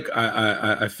 I feel like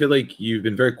I feel like you've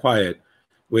been very quiet,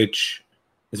 which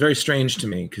is very strange to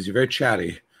me because you're very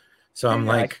chatty. So I'm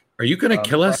like, are you going to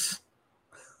kill us?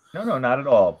 No, not at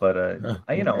all. But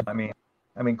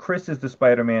I mean, Chris is the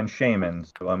Spider-Man shaman,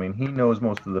 so I mean, he knows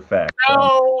most of the facts.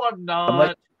 No, I'm not. I'm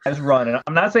letting you guys run, and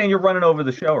I'm not saying you're running over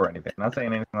the show or anything. I'm not saying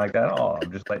anything like that at all.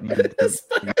 I'm just letting you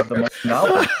have the most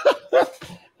knowledge.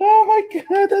 Oh my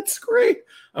God, that's great!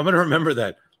 I'm gonna remember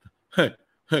that.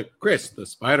 Chris, the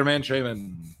Spider-Man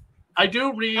shaman. I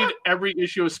do read every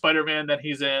issue of Spider-Man that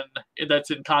he's in.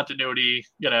 That's in continuity.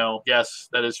 Yes,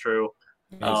 that is true.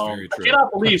 That's very true. I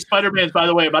cannot believe Spider-Man's, by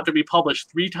the way, about to be published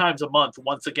 3 times a month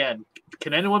once again.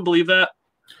 Can anyone believe that?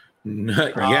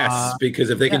 Yes, because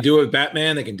if they can do it with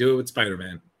Batman, they can do it with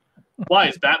Spider-Man. Why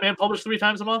is Batman published 3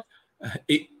 times a month?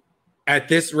 At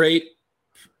this rate,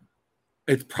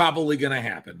 it's probably going to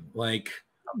happen. Like,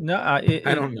 no, I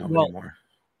don't know anymore.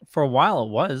 For a while, it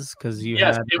was because you.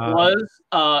 Yes, had, it was.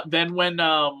 Then when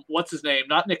what's his name?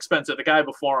 Not Nick Spencer, the guy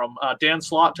before him, Dan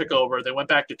Slott took over. They went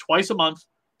back to twice a month.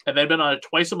 And they've been on a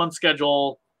twice-a-month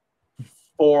schedule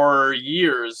for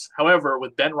years. However,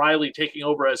 with Ben Reilly taking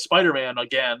over as Spider-Man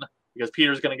again, because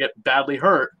Peter's going to get badly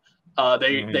hurt,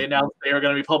 they announced they are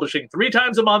going to be publishing 3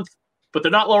 times a month, but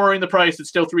they're not lowering the price. It's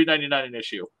still $3.99 an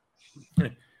issue.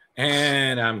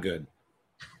 And I'm good.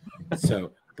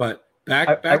 So, but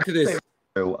back to this.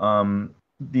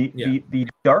 The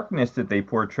darkness that they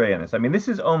portray in this. I mean, this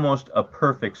is almost a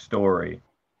perfect story.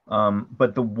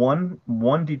 But the one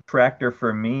detractor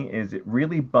for me is it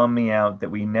really bummed me out that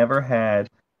we never had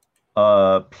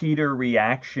a Peter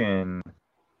reaction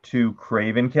to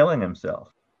Kraven killing himself.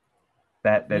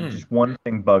 That just one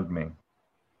thing bugged me.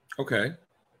 Okay.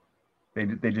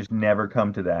 They just never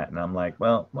come to that, and I'm like,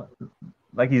 well,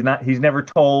 like he's never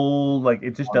told, like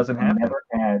it just doesn't happen. Never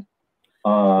had.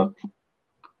 I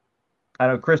don't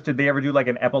know, Chris, did they ever do like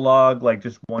an epilogue, like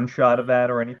just one shot of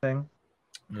that or anything?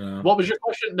 No. What was your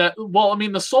question? The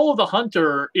Soul of the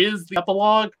Hunter is the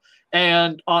epilogue,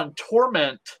 and on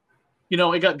Torment,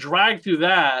 it got dragged through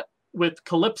that with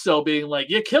Calypso being like,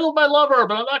 "You killed my lover,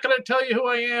 but I'm not going to tell you who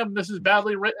I am. This is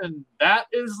badly written." That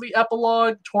is the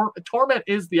epilogue. Torment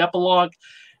is the epilogue.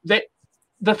 The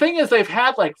thing is, they've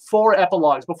had like 4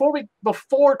 epilogues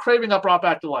before Kraven got brought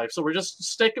back to life. So we're just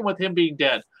sticking with him being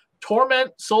dead.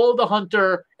 Torment, Soul of the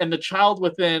Hunter, and The Child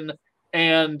Within,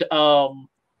 and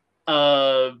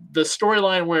the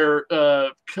storyline where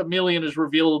Chameleon is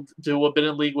revealed to have been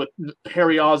in league with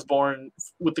Harry Osborn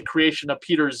with the creation of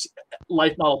Peter's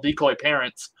life model decoy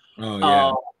parents. Oh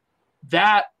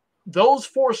yeah. Those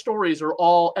 4 stories are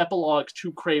all epilogues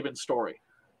to Kraven's story.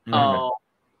 The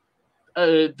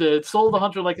Soul of the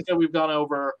Hunter, like I said, we've gone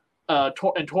over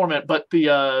and Torment, but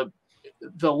the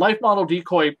life model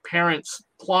decoy parents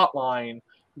plot line,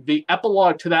 the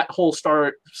epilogue to that whole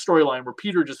storyline where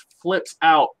Peter just flips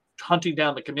out hunting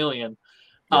down the Chameleon,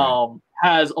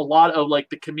 has a lot of like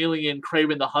the Chameleon,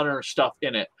 Kraven the Hunter stuff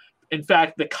in it. In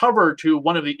fact, the cover to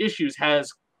one of the issues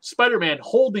has Spider-Man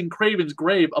holding Kraven's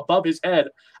grave above his head,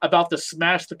 about to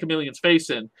smash the Chameleon's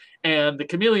face in, and the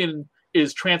Chameleon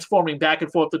is transforming back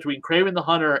and forth between Kraven the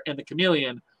Hunter and the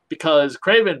Chameleon because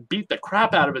Kraven beat the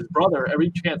crap out of his brother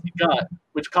every chance he got,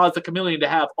 which caused the Chameleon to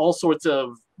have all sorts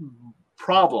of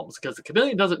problems because the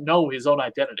Chameleon doesn't know his own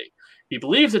identity. He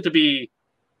believes it to be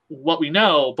what we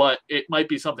know, but it might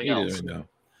be something else.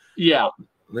 Yeah.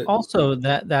 Also,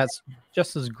 that's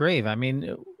just as grave. I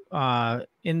mean,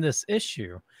 in this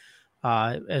issue,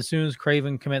 as soon as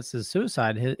Kraven commits his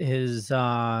suicide, his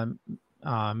man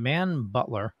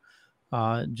butler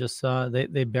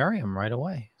they bury him right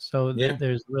away. So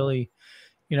there's really,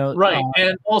 right.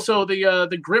 And also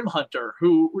the Grim Hunter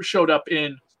who showed up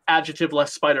in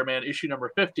Adjective-less Spider-Man issue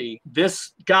number 50.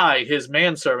 This guy, his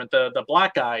manservant, the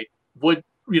black guy, would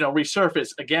resurface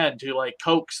again to like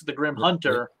coax the Grim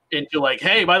Hunter into like,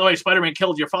 hey, by the way, Spider-Man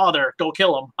killed your father. Go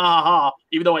kill him. Ha ha.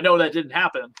 Even though I know that didn't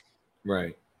happen.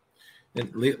 Right.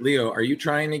 And Leo, are you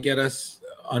trying to get us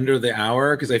under the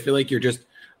hour? Because I feel like you're just.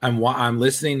 I'm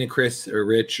listening to Chris or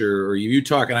Rich or you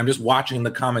talk, and I'm just watching the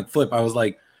comic flip. I was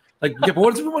like, yeah, but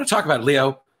what do we want to talk about,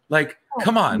 Leo? Like,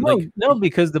 come on. No,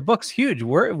 because the book's huge.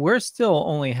 We're still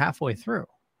only halfway through.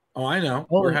 Oh, I know.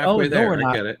 We're halfway there.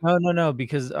 I get it. No,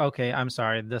 because I'm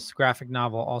sorry. This graphic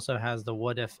novel also has the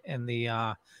What If in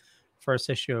the first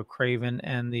issue of Kraven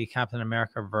and the Captain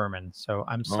America Vermin. So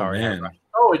I'm sorry.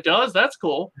 Oh, it does? That's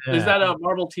cool. Yeah. Is that a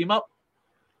Marvel team up?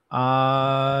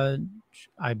 I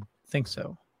think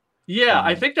so. Yeah,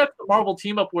 I think that's the Marvel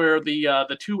team up where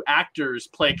the two actors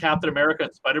play Captain America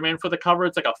and Spider-Man for the cover.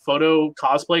 It's like a photo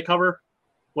cosplay cover,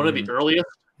 one of the earliest.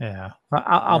 Yeah,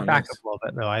 I'll back up a little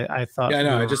bit though. I thought. Yeah,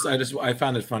 no, I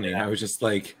found it funny. I was just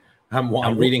like,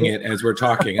 I'm reading it as we're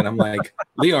talking, and I'm like,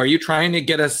 Leo, are you trying to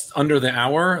get us under the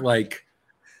hour? Like,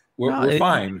 we're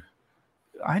fine.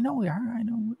 I know we are. I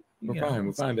know we're fine.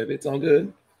 We're fine, baby. It's all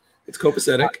good. It's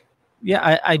copacetic.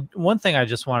 Yeah, I one thing I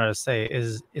just wanted to say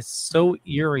is it's so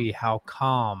eerie how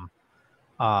calm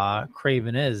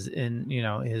Kraven is in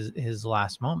his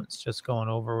last moments, just going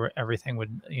over everything with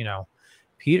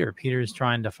Peter. Peter's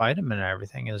trying to fight him and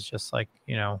everything is just like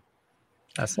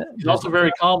that's it. He's also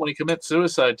very calm when he commits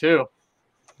suicide too.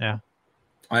 Yeah,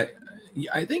 I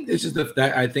think this is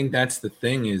I think that's the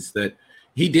thing is that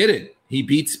he did it. He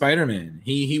beat Spider-Man.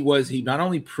 He not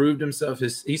only proved himself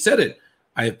he said it.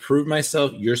 I have proved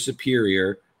myself. You're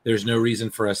superior. There's no reason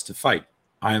for us to fight.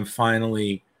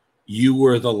 You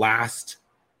were the last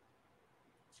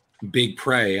big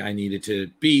prey I needed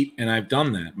to beat, and I've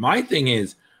done that. My thing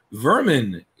is,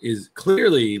 Vermin is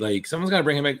clearly like, someone's got to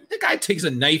bring him back. The guy takes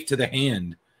a knife to the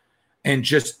hand and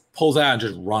just pulls out and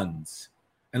just runs.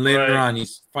 And later on,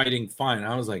 he's fighting fine.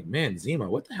 I was like, man, Zima,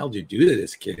 what the hell did you do to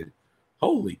this kid?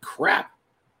 Holy crap.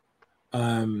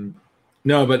 No,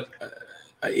 but...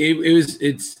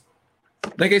 It's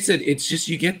like I said, it's just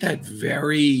you get that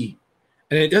very,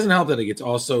 and it doesn't help that it's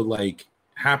also like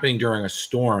happening during a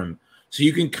storm, so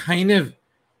you can kind of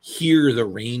hear the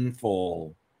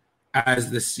rainfall as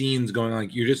the scene's going.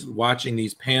 Like you're just watching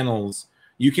these panels,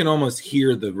 you can almost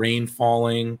hear the rain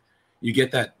falling. You get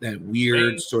that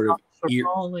weird sort of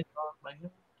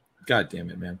God damn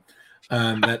it, man,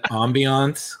 that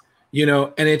ambiance,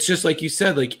 and it's just like you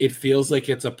said, like it feels like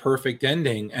it's a perfect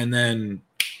ending, and then.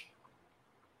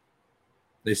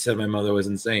 They said my mother was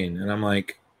insane. And I'm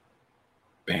like,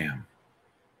 bam.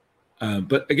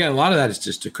 But again, a lot of that is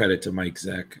just a credit to Mike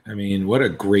Zeck. I mean, what a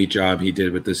great job he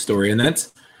did with this story. And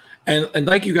and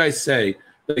like you guys say,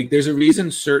 like there's a reason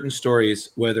certain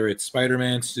stories, whether it's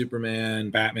Spider-Man,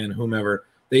 Superman, Batman, whomever,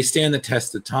 they stand the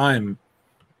test of time.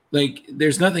 Like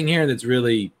there's nothing here that's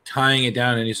really tying it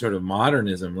down to any sort of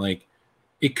modernism. Like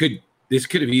this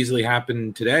could have easily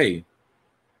happened today.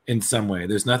 In some way,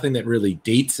 there's nothing that really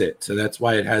dates it, so that's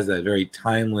why it has that very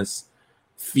timeless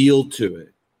feel to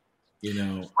it,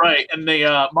 Right, and they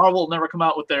Marvel never come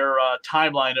out with their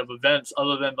timeline of events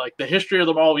other than like the history of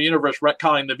the Marvel Universe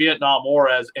retconning the Vietnam War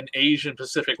as an Asian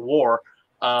Pacific War.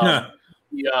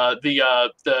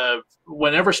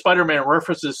 Whenever Spider-Man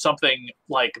references something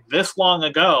like this long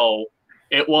ago,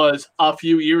 it was a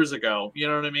few years ago. You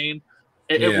know what I mean?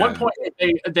 At one point,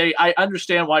 I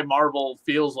understand why Marvel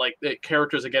feels like the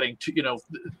characters are getting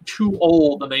too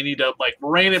old, and they need to like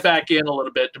rein it back in a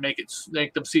little bit to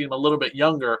make them seem a little bit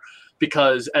younger.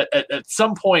 Because at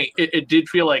some point, it did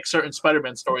feel like certain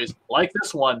Spider-Man stories, like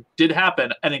this one, did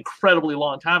happen an incredibly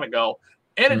long time ago,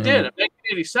 and it did in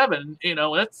 1987.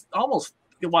 That's almost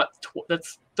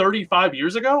that's 35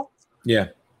 years ago. Yeah.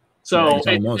 So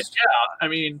I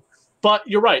mean. But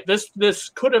you're right. This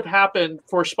could have happened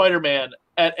for Spider-Man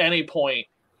at any point,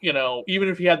 even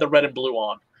if he had the red and blue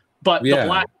on. But the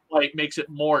black and white makes it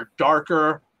more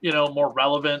darker, more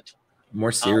relevant.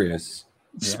 More serious.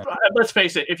 Let's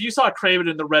face it. If you saw Kraven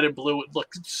in the red and blue, it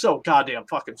looked so goddamn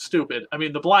fucking stupid. I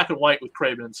mean, the black and white with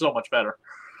Kraven is so much better.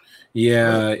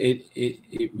 Yeah,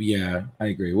 yeah, I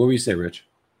agree. What were you say, Rich?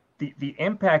 The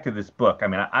impact of this book, I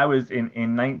mean, I was in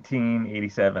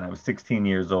 1987, I was 16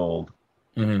 years old.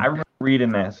 Mm-hmm. I remember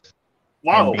reading this.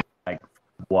 Wow. And being like,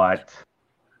 what?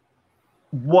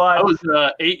 What? I was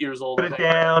 8 years old. Put it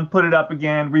down, put it up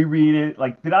again, reread it.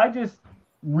 Like, did I just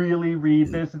really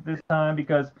read this at this time?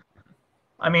 Because,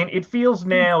 I mean, it feels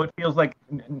like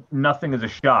nothing is a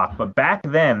shock. But back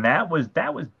then, that was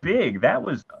big. That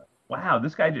was, wow,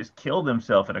 this guy just killed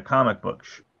himself in a comic book.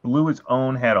 Blew his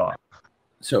own head off.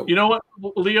 So you know what,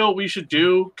 Leo, we should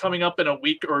do coming up in a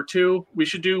week or two? We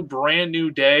should do Brand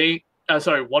New Day.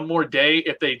 One More Day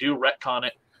if they do retcon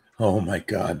it. Oh my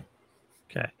God.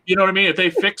 Okay. You know what I mean? If they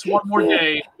fix One More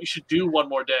Day, we should do One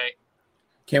More Day.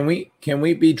 Can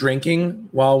we be drinking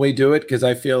while we do it? Because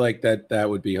I feel like that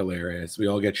would be hilarious. We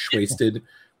all get wasted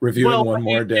reviewing One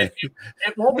More Day.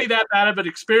 It won't be that bad of an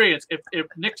experience. If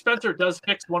Nick Spencer does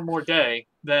fix One More Day,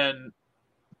 then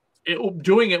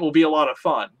doing it will be a lot of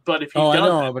fun. But if he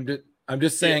doesn't, I'm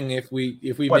just saying if we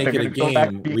What, make it a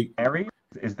game, we married?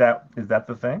 Is that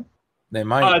the thing? They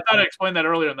might. I thought I explained that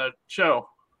earlier in the show.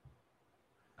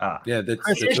 Yeah, that's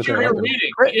Chris, what issue they're you're hoping.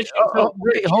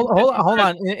 reading. Hold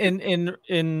on.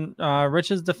 In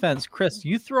Rich's defense, Chris,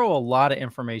 you throw a lot of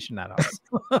information at us.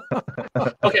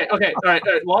 Okay. All right.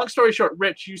 Long story short,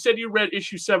 Rich, you said you read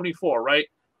issue 74, right?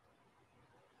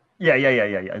 Yeah.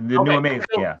 The new Amazing.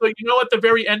 Yeah. So you know, at the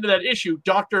very end of that issue,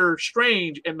 Doctor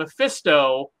Strange and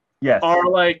Mephisto are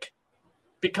like,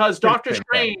 because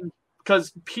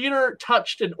because Peter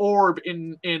touched an orb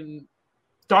in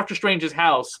Doctor Strange's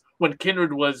house when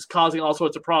Kindred was causing all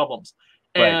sorts of problems,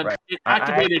 and it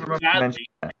activated badly.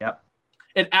 Yep.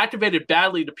 It activated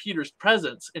badly to Peter's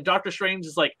presence, and Doctor Strange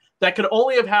is like, that could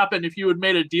only have happened if you had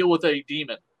made a deal with a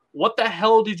demon. What the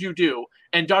hell did you do?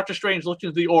 And Doctor Strange looked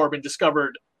into the orb and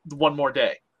discovered One More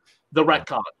Day, the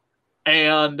retcon.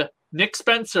 And Nick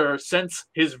Spencer, since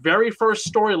his very first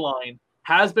storyline,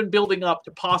 has been building up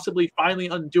to possibly finally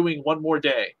undoing One More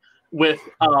Day with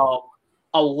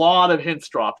a lot of hints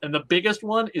dropped. And the biggest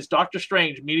one is Doctor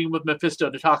Strange meeting with Mephisto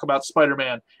to talk about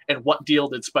Spider-Man and what deal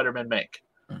did Spider-Man make.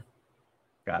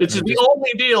 It's the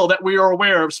only deal that we are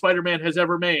aware of Spider-Man has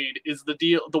ever made is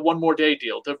the One More Day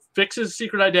deal to fix his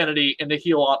secret identity and to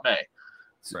heal Aunt May.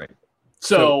 Right.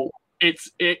 So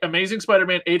Amazing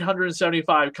Spider-Man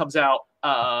 875 comes out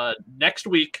next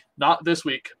week, not this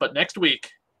week, but next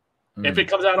week. If it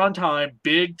comes out on time,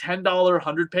 big $10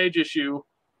 100-page issue.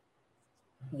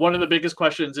 One of the biggest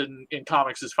questions in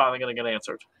comics is finally going to get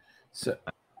answered. So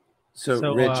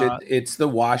Rich, it's the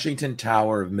Washington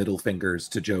Tower of middle fingers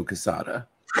to Joe Quesada.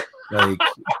 Like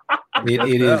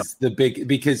it is the big,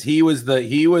 because he was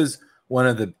one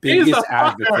of the biggest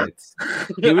advocates.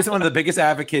 He was one of the biggest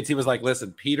advocates. He was like,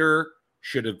 listen, Peter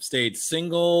should have stayed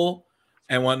single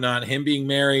and whatnot. Him being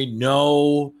married,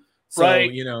 no. So,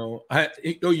 right. You know,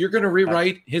 you're going to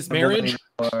rewrite his marriage?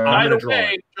 By the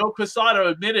way, Joe Quesada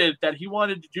admitted that he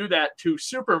wanted to do that to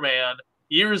Superman.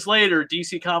 Years later,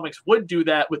 DC Comics would do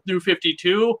that with New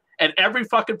 52, and every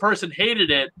fucking person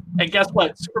hated it. And guess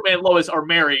what? Superman and Lois are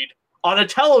married on a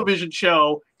television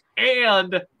show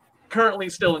and currently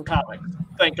still in comics.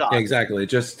 Thank God. Exactly.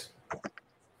 It's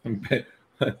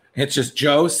just,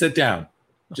 Joe, sit down.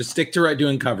 Just stick to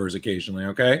doing covers occasionally,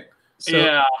 okay?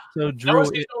 So Drew,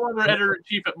 he's no longer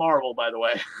editor-in-chief at Marvel, by the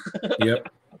way. Yep.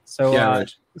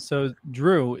 So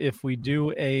Drew, if we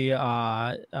do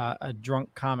a drunk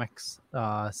comics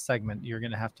segment, you're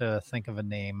gonna have to think of a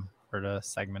name for the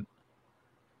segment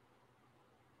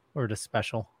or the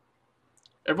special.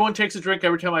 Everyone takes a drink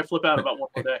every time I flip out about One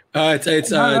More Day.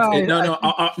 No.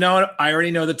 I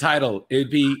already know the title.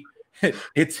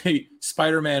 It's a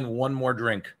Spider-Man One More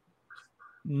Drink.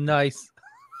 Nice.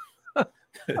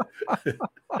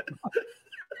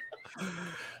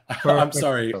 I'm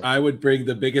sorry. I would bring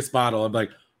the biggest bottle. I'm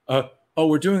like,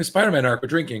 we're doing a Spider-Man arc. We're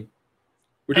drinking.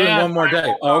 We're doing One More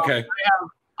Day. Okay.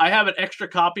 I have an extra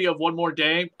copy of One More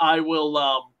Day. I will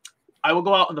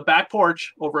go out on the back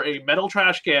porch over a metal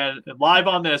trash can and live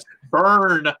on this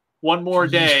burn One More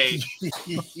Day.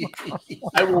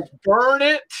 I will burn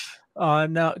it.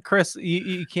 No, Chris,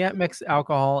 you can't mix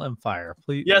alcohol and fire,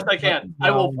 please. Yes, I can.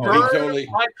 I will burn 5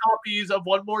 copies of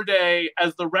One More Day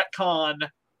as the retcon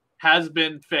has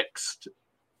been fixed.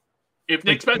 If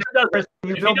Nick Spencer does it,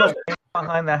 you build a fence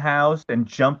behind the house and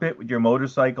jump it with your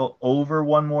motorcycle over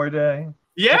One More Day.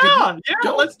 Yeah,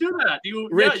 let's do that.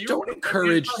 Rich, don't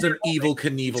encourage some evil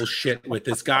Knievel shit with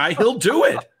this guy. He'll do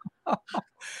it.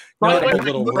 Hold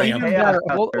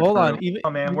on. Oh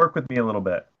man, work with me a little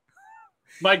bit.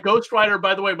 My Ghost Rider,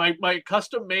 by the way, my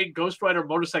custom-made Ghost Rider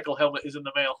motorcycle helmet is in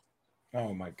the mail.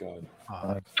 Oh my god.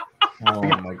 Oh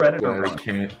my god, I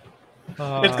can't.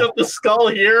 It's got the skull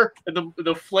here and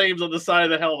the flames on the side of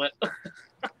the helmet.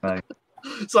 Nice.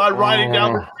 So I'm riding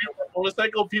down the street with a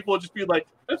motorcycle, people would just be like,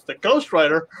 "That's the Ghost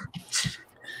Rider."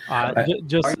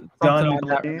 Just Johnny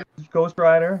Blaze Ghost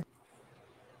Rider.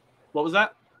 What was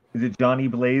that? Is it Johnny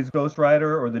Blaze Ghost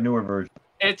Rider or the newer version?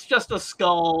 It's just a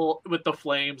skull with the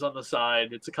flames on the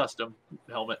side. It's a custom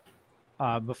helmet.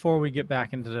 Before we get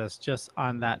back into this, just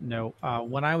on that note,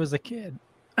 when I was a kid,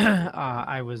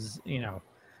 I was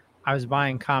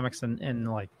buying comics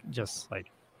and like just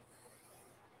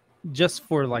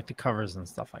for like the covers and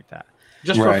stuff like that.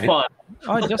 Just for fun.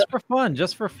 Oh, just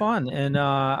for fun. And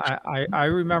I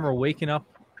remember waking up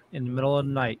in the middle of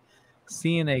the night,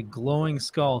 seeing a glowing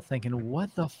skull, thinking,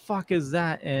 "What the fuck is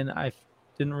that?" And I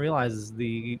didn't realize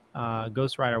the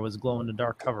Ghost Rider was glow in the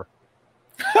dark cover.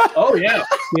 Oh yeah,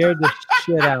 scared the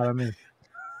shit out of me.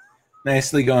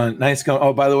 Nicely gone. Nice going.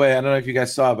 Oh, by the way, I don't know if you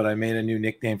guys saw, but I made a new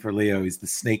nickname for Leo. He's the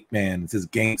Snake Man. It's his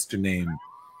gangster name.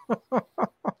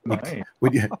 Nice.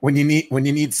 When you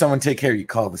need someone to take care, you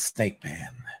call the Snake Man.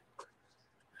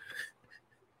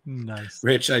 Nice.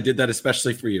 Rich, I did that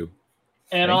especially for you.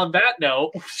 And on that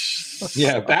note,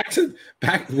 yeah, back to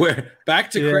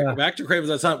Kraven's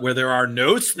Last Hunt, where there are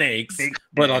no snakes,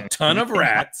 but a ton of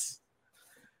rats.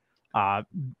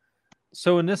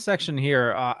 So in this section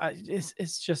here,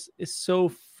 it's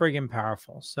so friggin'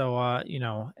 powerful. So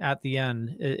at the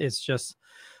end, it's just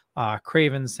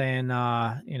Kraven saying,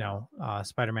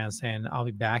 Spider-Man saying, "I'll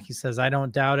be back." He says, "I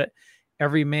don't doubt it.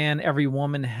 Every man, every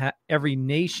woman, every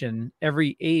nation,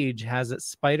 every age has its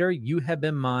Spider. You have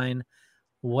been mine.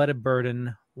 What a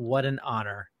burden. What an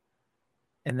honor."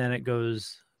 And then it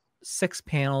goes 6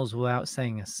 panels without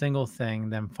saying a single thing.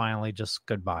 Then finally just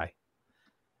goodbye.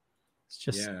 It's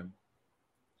just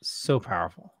so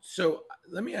powerful. So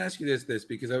let me ask you this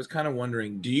because I was kind of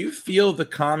wondering, do you feel the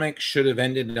comic should have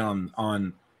ended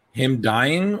on him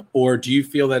dying, or do you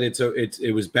feel that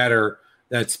it was better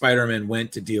that Spider-Man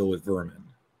went to deal with Vermin?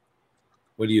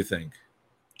 What do you think?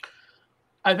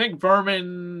 I think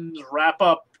Vermin's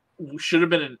wrap-up should have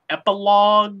been an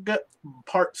epilogue.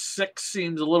 Part 6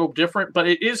 seems a little different, but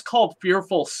it is called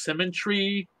Fearful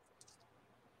Symmetry.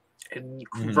 And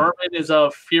Vermin is a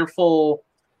fearful,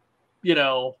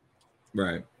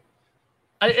 right.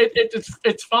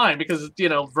 It's fine because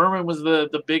Vermin was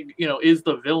the big is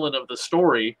the villain of the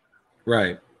story,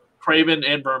 right? Kraven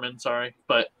and Vermin, sorry,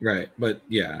 but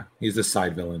yeah, he's a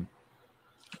side villain.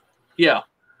 Yeah,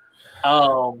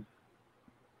 I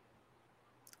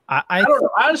don't know.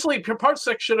 Honestly, part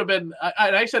 6 should have been.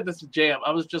 I said this to Jam.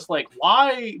 I was just like,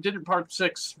 why didn't part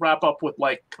 6 wrap up with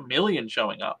like Chameleon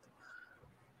showing up?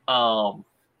 I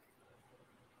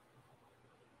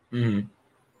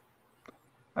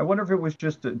wonder if it was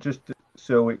just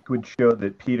so it would show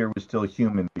that Peter was still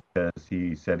human, because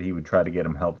he said he would try to get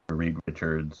him help to Reed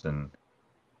Richards, and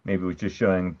maybe it was just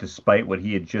showing, despite what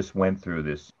he had just went through,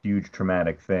 this huge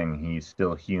traumatic thing, he's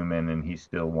still human and he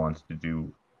still wants to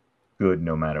do good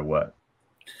no matter what.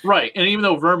 Right, and even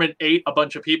though Vermin ate a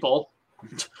bunch of people,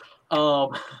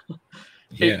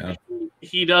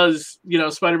 he does,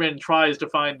 Spider-Man tries to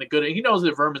find the good. He knows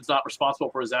that Vermin's not responsible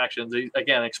for his actions.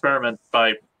 Again, experiment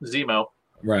by Zemo.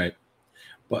 Right.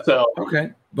 But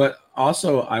okay. But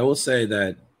also I will say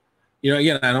that,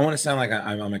 again, I don't want to sound like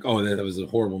I'm like, oh, that was a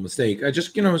horrible mistake. I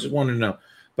just, just wanted to know.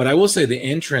 But I will say the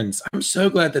entrance, I'm so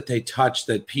glad that they touched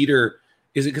that Peter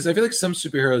is it, because I feel like some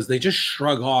superheroes, they just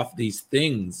shrug off these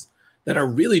things that are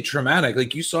really traumatic.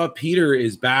 Like you saw Peter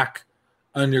is back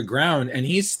underground and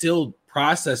he's still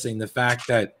processing the fact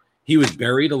that he was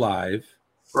buried alive.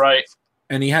 Right.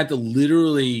 And he had to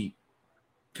literally,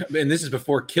 and this is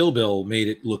before Kill Bill made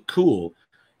it look cool,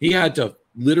 he had to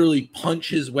literally punch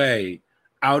his way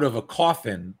out of a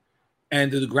coffin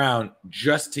and to the ground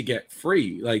just to get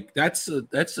free. Like that's a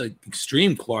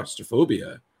extreme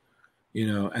claustrophobia,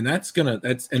 and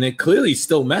and it clearly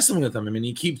still messing with him. I mean,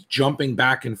 he keeps jumping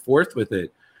back and forth with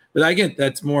it, but I get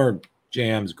that's more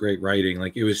Jam's great writing.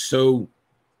 Like it was so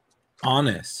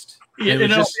honest. Yeah,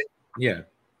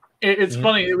 It's Mm-hmm.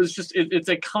 funny. It was just it's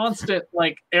a constant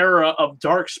era of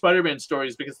dark Spider-Man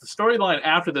stories, because the storyline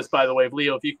after this, by the way,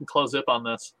 Leo, if you can close up on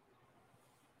this.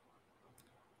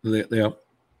 Leo.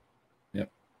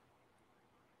 Yep.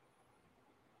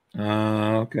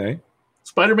 Okay.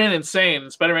 Spider-Man Insane.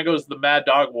 Spider-Man goes to the Mad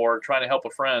Dog War trying to help a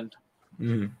friend.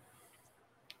 Mm.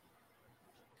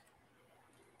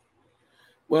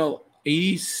 Well,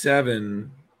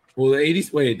 87. Well, 80.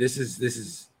 Wait, this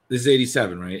is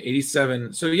 87, right?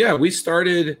 87. So yeah, we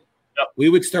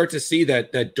would start to see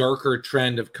that darker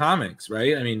trend of comics,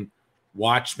 right? I mean,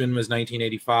 Watchmen was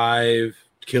 1985.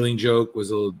 Killing Joke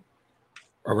was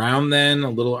around then. A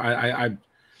little.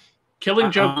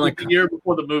 Killing Joke was the year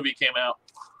before the movie came out.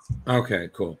 Okay,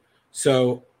 cool.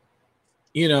 So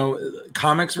you know,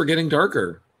 comics were getting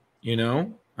darker, you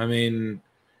know? I mean,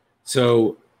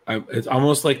 so it's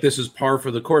almost like this is par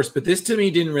for the course, but this to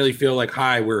me didn't really feel like,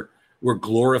 hi, we're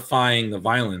glorifying the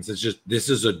violence. It's just, this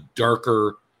is a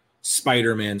darker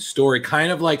Spider-Man story,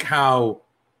 kind of like how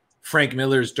Frank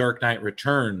Miller's Dark Knight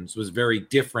Returns was very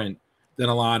different than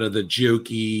a lot of the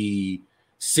jokey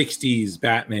 60s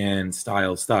Batman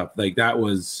style stuff. Like that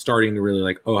was starting to really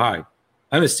like, oh, hi,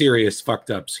 I'm a serious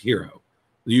fucked up hero.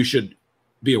 You should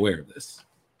be aware of this.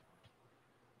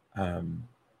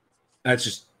 That's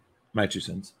just my 2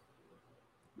 cents.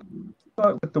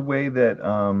 But with the way that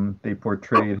they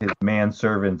portrayed his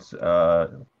manservants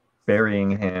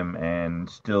burying him, and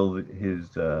still his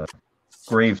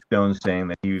gravestone saying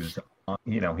that he was,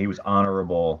 he was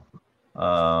honorable.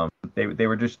 They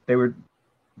were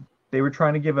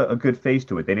trying to give a good face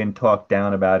to it. They didn't talk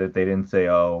down about it. They didn't say,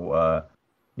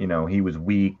 he was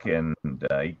weak and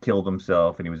he killed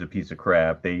himself and he was a piece of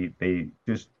crap. They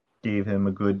just gave him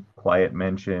a good, quiet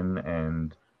mention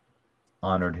and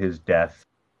honored his death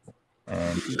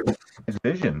and his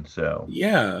vision. So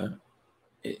yeah,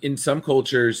 in some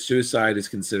cultures, suicide is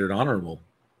considered honorable.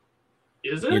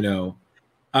 Is it?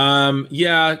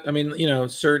 Yeah. I mean,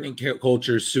 certain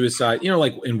cultures, suicide,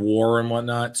 like in war and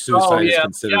whatnot, suicide is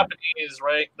considered. Japanese,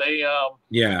 right? They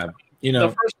yeah. The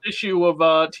first issue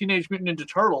of Teenage Mutant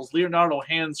Ninja Turtles, Leonardo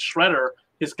hands Shredder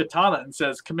his katana and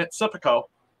says, "Commit seppuku,"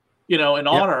 in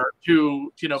honor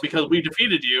to, because we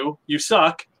defeated you, you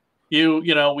suck. We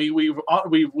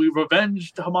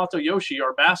revenged Hamato Yoshi,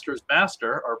 our master's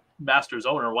master, or master's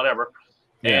owner, whatever.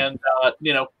 Yeah. And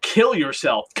kill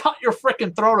yourself, cut your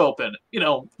freaking throat open.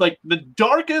 Like the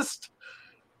darkest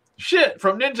shit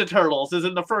from Ninja Turtles is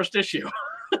in the first issue.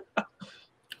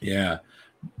 Yeah.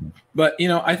 But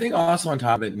I think also on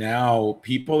top of it now,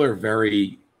 people are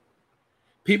very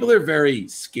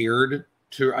scared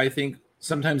to, I think,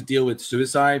 sometimes deal with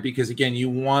suicide, because again,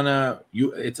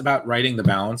 it's about writing the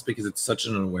balance, because it's such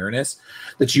an awareness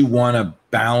that you want to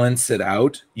balance it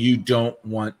out. You don't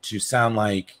want to sound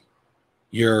like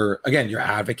you're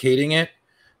advocating it,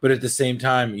 but at the same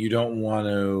time, you don't want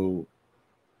to,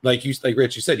 like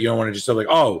Rich, you said, you don't want to just like,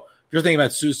 oh, if you're thinking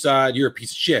about suicide, you're a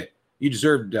piece of shit. You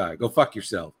deserve to die. Go fuck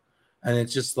yourself. And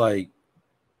it's just like,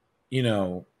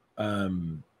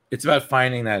 it's about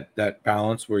finding that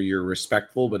balance where you're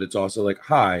respectful, but it's also like,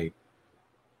 hi,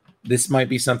 this might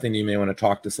be something you may want to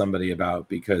talk to somebody about,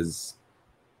 because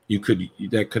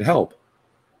that could help.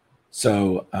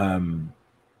 So, I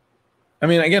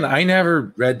mean, again, I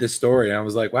never read this story. And I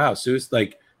was like, wow,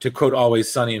 like, to quote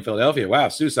Always Sunny in Philadelphia, wow,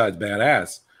 suicide's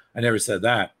badass. I never said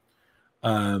that.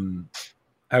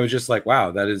 I was just like,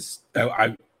 wow,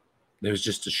 it was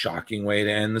just a shocking way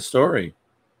to end the story.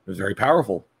 It was very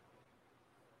powerful.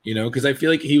 Because I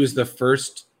feel like he was the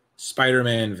first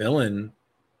Spider-Man villain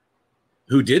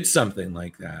who did something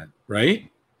like that,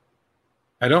 right?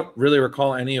 I don't really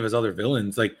recall any of his other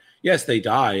villains. Like, yes, they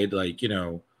died, like,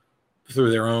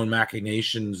 through their own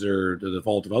machinations or to the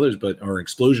fault of others, or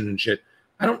explosion and shit.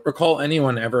 I don't recall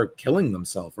anyone ever killing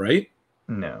themselves, right?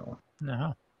 No.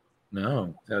 So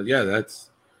yeah,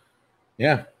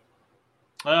 yeah.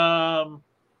 Oh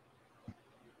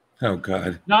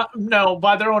God.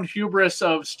 By their own hubris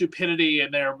of stupidity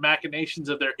and their machinations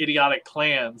of their idiotic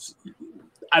plans,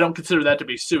 I don't consider that to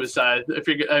be suicide.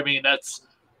 That's,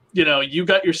 you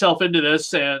got yourself into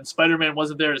this and Spider-Man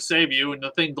wasn't there to save you and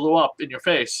the thing blew up in your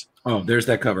face. Oh, there's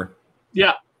that cover.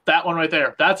 Yeah, that one right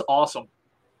there. That's awesome.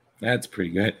 That's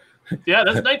pretty good. Yeah,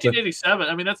 that's 1987.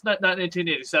 I mean, that's not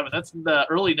 1987. That's the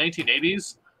early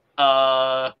 1980s.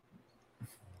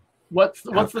 What's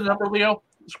the number, Leo?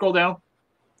 Scroll down.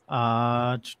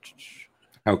 How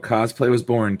cosplay was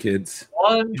born, kids.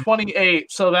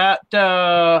 128. So that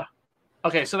so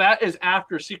that is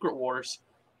after Secret Wars.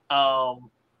 Oh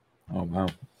wow.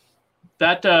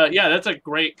 That that's a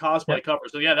great cosplay cover.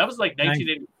 So yeah, that was like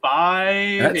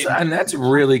 1985. And that's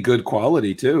really good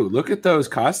quality too. Look at those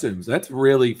costumes. That's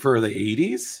really for the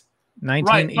 80s.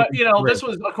 Right, but this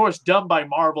was of course done by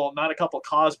Marvel, not a couple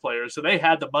cosplayers, so they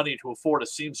had the money to afford a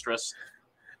seamstress.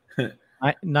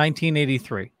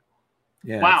 1983.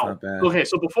 Yeah. Wow. Not bad. Okay,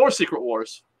 so before Secret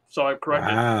Wars. So I'm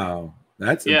corrected. Wow,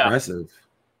 that's impressive.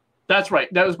 That's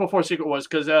right. That was before Secret Wars,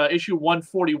 because issue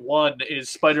 141 is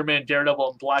Spider-Man, Daredevil,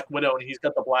 and Black Widow, and he's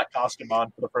got the black costume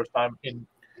on for the first time in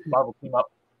Marvel Team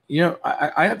Up.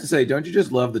 I have to say, don't you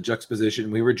just love the juxtaposition?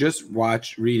 We were just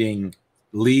reading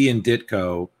Lee and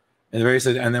Ditko,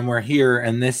 and then we're here,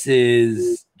 and this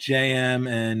is JM,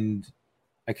 and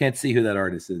I can't see who that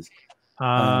artist is.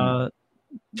 Terry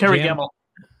Gamble.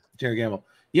 Terry Gamble.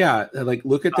 Yeah, like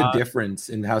look at the difference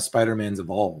in how Spider-Man's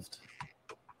evolved.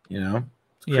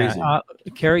 Yeah, crazy.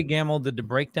 Kerry Gamble did the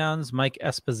breakdowns. Mike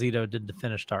Esposito did the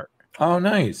finished art. Oh,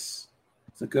 nice.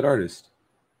 It's a good artist.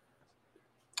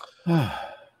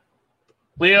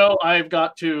 Leo, I've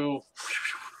got to.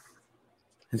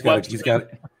 He's got.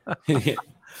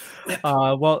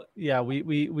 Well, yeah,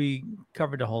 we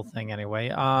covered the whole thing anyway.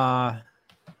 Highway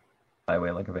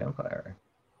Like a Vampire.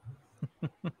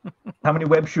 How many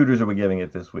web shooters are we giving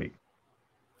it this week?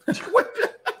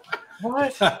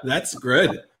 What? That's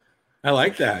good. I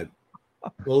like that.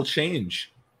 Little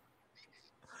change.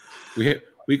 We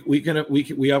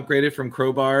upgraded from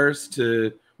crowbars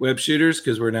to web shooters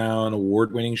because we're now an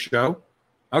award-winning show.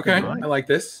 Okay, I like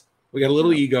this. We got a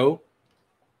little ego.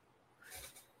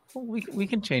 Well, we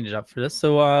can change it up for this.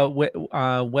 So,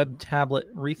 web tablet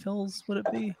refills, would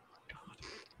it be?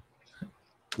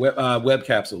 Web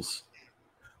capsules.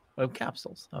 Web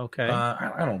capsules. Okay.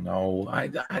 I don't know.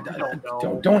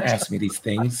 Don't ask me these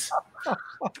things.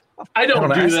 I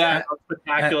don't do that.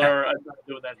 Spectacular. I'm not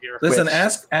doing that here. Listen,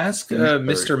 ask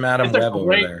Mr. Madam It's a Web over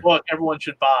great there. book. Everyone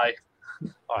should buy.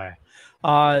 All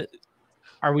right.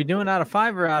 Are we doing out of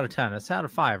 5 or out of 10? It's out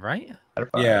of 5, right? Out of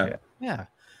 5, Yeah. Yeah.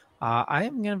 I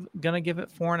am gonna give it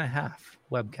 4.5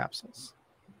 web capsules.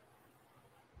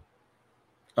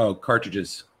 Oh,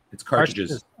 cartridges. It's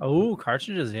cartridges. Oh,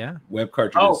 cartridges. Yeah. Web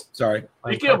cartridges. Oh. Sorry.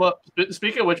 Speaking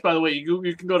of which, by the way, you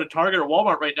can go to Target or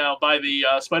Walmart right now and buy the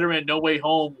Spider-Man No Way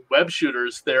Home web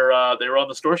shooters. They were on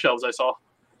the store shelves. I saw.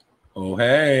 Oh,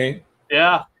 hey.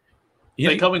 Yeah.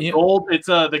 They come in gold. It's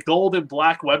the gold and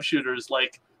black web shooters.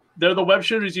 Like they're the web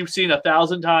shooters you've seen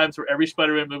 1,000 times for every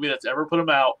Spider-Man movie that's ever put them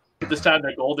out. But this time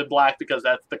they're gold and black because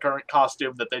that's the current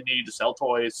costume that they need to sell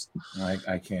toys.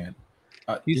 I can't.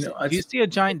 Do you see a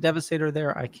giant Devastator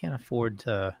there? I can't afford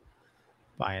to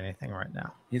buy anything right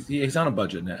now. He's on a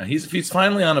budget now. He's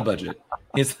finally on a budget.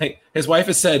 He's like, his wife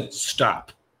has said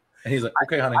stop, and he's like,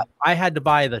 okay, honey. I had to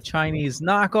buy the Chinese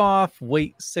knockoff.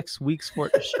 Wait 6 weeks for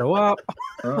it to show up.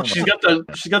 She's got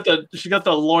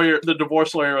the lawyer, the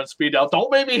divorce lawyer on speed dial.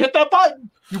 Don't make me hit that button.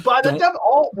 You buy the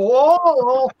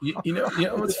whoa. You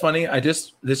know what's funny?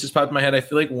 This just popped in my head. I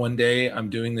feel like one day I'm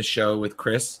doing the show with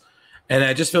Chris, and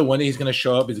I just feel one day he's going to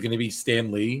show up. It's going to be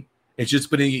Stan Lee. It's just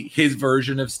going to be his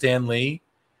version of Stan Lee.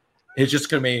 It's just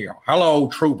going to be, hello,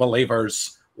 true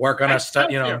believers. We're going to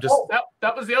start,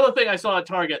 that was the other thing I saw at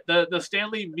Target. The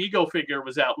Stanley Mego figure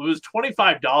was out. It was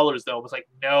 $25 though. I was like,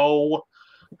 no.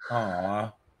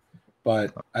 Aw.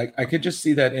 But I could just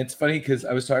see that. It's funny because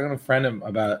I was talking to a friend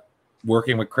about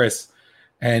working with Chris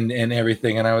and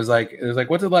everything. And I was like,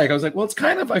 what's it like? I was like, well, it's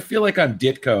kind of, I feel like I'm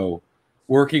Ditko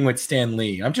working with Stan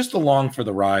Lee. I'm just along for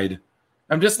the ride.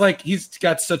 I'm just like, he's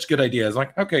got such good ideas. I'm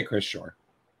like, okay, Chris, sure.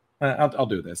 I'll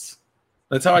do this.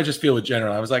 That's how I just feel with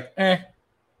General. I was like, all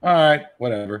right,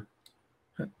 whatever.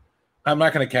 I'm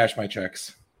not going to cash my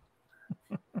checks.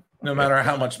 No matter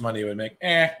how much money it would make.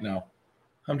 No.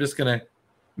 I'm just gonna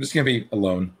be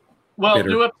alone. Well, bitter.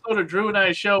 New episode of Drew and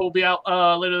I's show will be out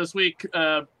later this week.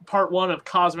 Part 1 of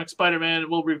Cosmic Spider-Man.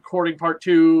 We'll be recording part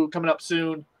 2 coming up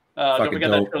soon. Don't forget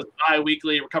that show's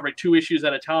bi-weekly. We're covering 2 issues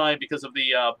at a time because of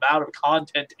the amount of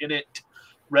content in it.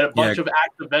 Read a bunch of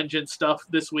Act of Vengeance stuff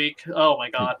this week. Oh my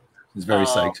god. He's very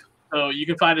psyched. So you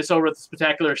can find us over at the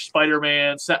Spectacular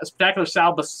Spider-Man, Spectacular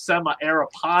Sal Buscema era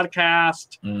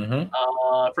podcast. Mm-hmm.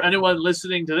 For anyone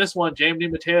listening to this one, James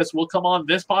DeMatteis will come on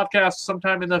this podcast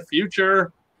sometime in the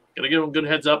future. Gonna give him a good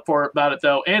heads up about it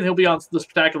though, and he'll be on the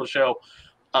Spectacular show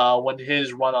when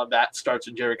his run on that starts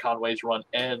and Jerry Conway's run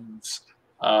ends.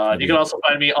 You can also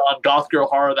find me on Goth Girl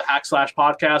Horror, the Hack Slash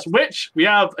podcast, which we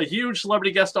have a huge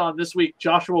celebrity guest on this week.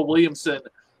 Joshua Williamson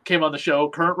came on the show,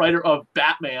 current writer of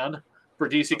Batman for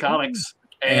DC Comics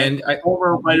and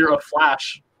former writer of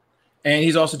Flash. And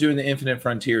he's also doing the Infinite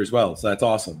Frontier as well, so that's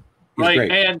awesome. He's right,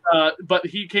 great. and but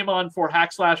he came on for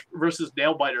Hack Slash versus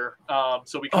Nailbiter,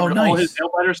 so we covered nice. all his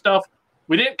Nailbiter stuff.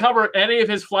 We didn't cover any of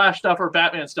his Flash stuff or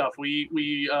Batman stuff.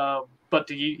 But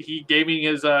he gave me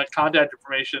his contact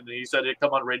information, and he said he'd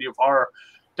come on Radio of Horror,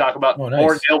 talk about more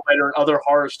Nailbiter and other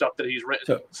horror stuff that he's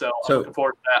written. So I'm looking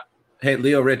forward to that. Hey,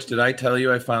 Leo Rich, did I tell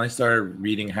you I finally started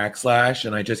reading Hack Slash,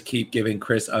 and I just keep giving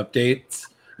Chris updates?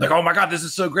 Like, oh my god, this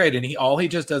is so great. And all he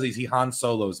just does is he Han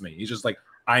Solos me. He's just like,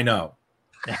 I know.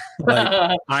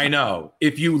 Like, I know.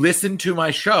 If you listened to my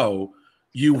show,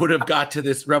 you would have got to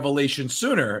this revelation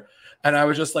sooner. And I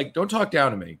was just like, don't talk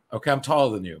down to me. Okay, I'm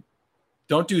taller than you.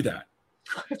 Don't do that.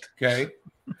 Okay?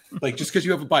 Like, just because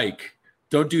you have a bike,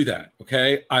 don't do that.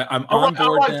 Okay? I'm on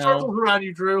board now. Circles around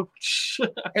you, Drew.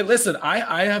 Hey, listen,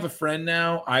 I have a friend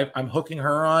now. I'm hooking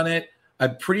her on it.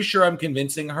 I'm pretty sure I'm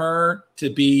convincing her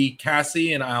to be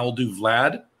Cassie, and I'll do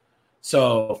Vlad.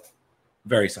 So,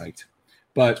 very psyched.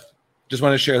 But Just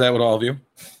want to share that with all of you.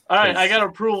 All right, I got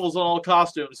approvals on all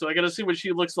costumes, so I got to see what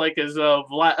she looks like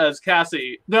as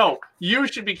Cassie. No, you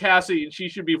should be Cassie and she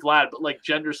should be Vlad, but like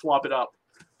gender swap it up.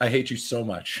 I hate you so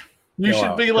much. You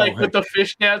should be like with the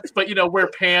fishnets, but wear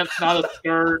pants, not a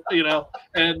skirt,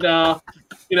 and the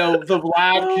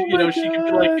Vlad, she can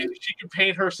be like, she can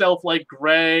paint herself like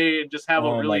gray and just have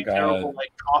a really terrible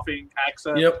like coughing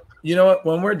accent. Yep. You know what?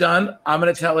 When we're done, I'm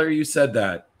gonna tell her you said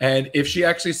that, and if she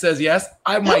actually says yes,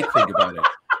 I might think about it.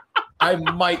 I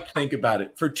might think about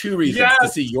it for two reasons: to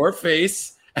see your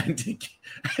face and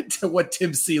to what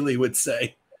Tim Seeley would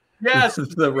say. Yes,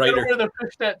 the writer. Wear the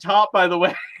fishnet top, by the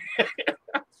way.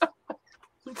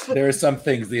 There are some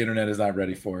things the internet is not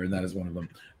ready for, and that is one of them.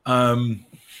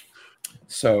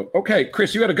 So okay,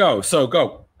 Chris, you got to go. So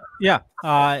go. Yeah.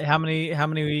 How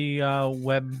many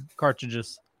web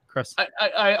cartridges, Chris?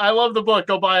 I love the book.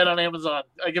 Go buy it on Amazon.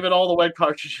 I give it all the web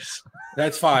cartridges.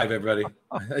 That's 5, everybody.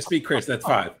 I speak Chris. That's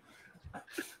 5.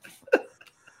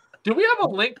 Do we have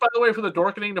a link, by the way, for the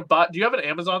Dorkening to buy? Do you have an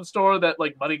Amazon store that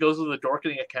like money goes to the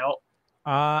Dorkening account?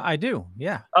 I do.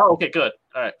 Yeah. Oh, okay, good.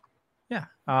 All right. Yeah.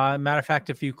 Matter of fact,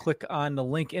 if you click on the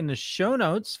link in the show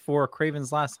notes for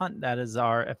Craven's Last Hunt, that is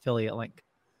our affiliate link.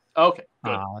 Okay.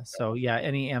 Good. So yeah,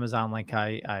 any Amazon link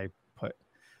I put.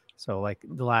 So like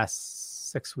the last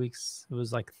 6 weeks, it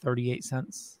was like 38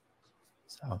 cents.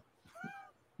 So.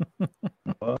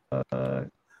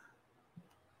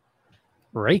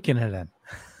 Raking it in.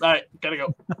 All right, gotta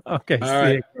go. Okay. All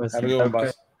right. Have a good one,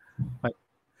 boss.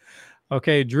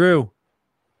 Okay, Drew.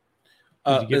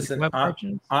 Listen,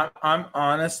 I'm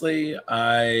honestly,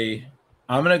 I'm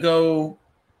gonna go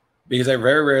because I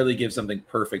very rarely give something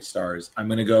perfect stars. I'm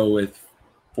gonna go with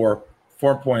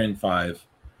 4.5.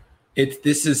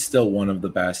 This is still one of the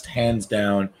best, hands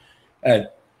down. And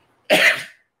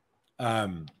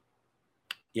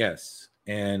yes,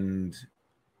 and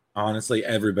honestly,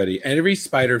 every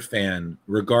Spider fan,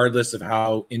 regardless of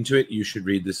how into it, you should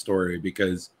read this story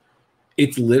because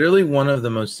it's literally one of the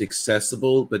most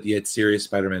accessible but yet serious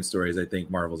Spider-Man stories I think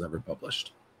Marvel's ever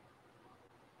published.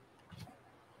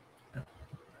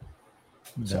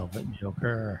 Velvet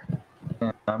Joker.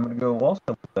 I'm going to go also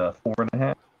with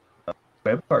 4.5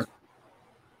 web card.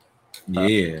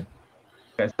 Yeah.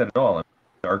 I said it all.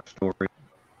 Dark story.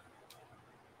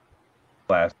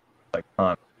 Classic,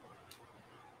 iconic.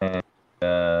 And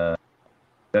that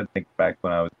thinks back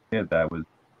when I was a kid, that was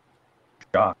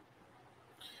shocked.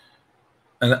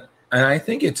 And I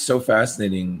think it's so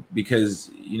fascinating because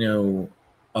you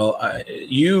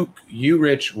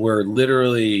Rich were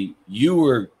literally you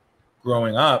were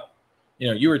growing up,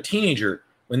 you were a teenager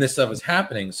when this stuff was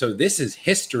happening. So this is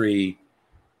history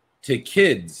to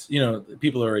kids,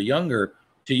 people who are younger.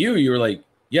 To you were like,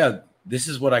 yeah, this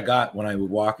is what I got when I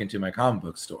would walk into my comic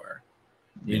book store.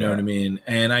 You know what I mean?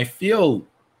 And I feel,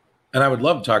 and I would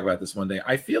love to talk about this one day.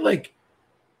 I feel like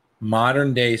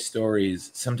modern day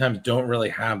stories sometimes don't really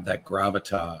have that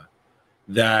gravitas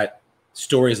that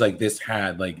stories like this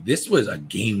had. Like this was a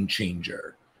game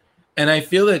changer. And I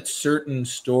feel that certain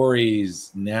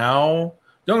stories now,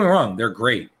 don't get me wrong, they're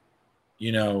great.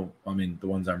 The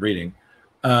ones I'm reading.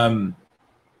 But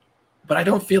I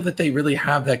don't feel that they really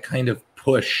have that kind of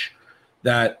push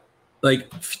that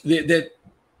that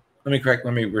let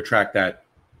me retract that.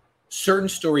 Certain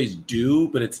stories do,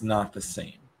 but it's not the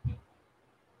same.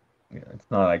 Yeah, it's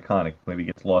not iconic. Maybe it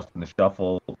gets lost in the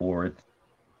shuffle, or it's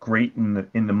great in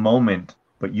the moment,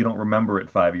 but you don't remember it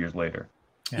 5 years later.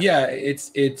 Yeah,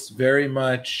 it's very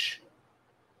much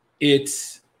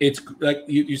it's like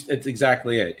it's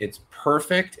exactly it. It's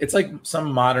perfect. It's like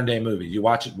some modern day movie. You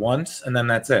watch it once and then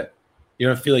that's it. You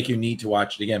don't feel like you need to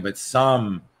watch it again. But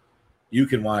some you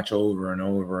can watch over and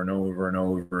over and over and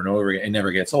over and over again. It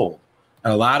never gets old.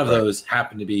 And a lot of those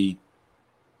happen to be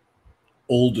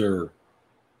older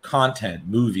content,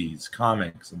 movies,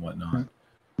 comics, and whatnot.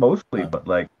 Mostly, but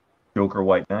like Joker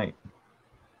White Knight.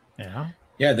 Yeah.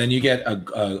 Yeah, then you get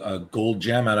a gold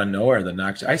gem out of nowhere that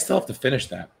knocks you. I still have to finish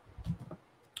that.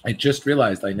 I just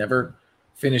realized I never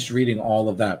finished reading all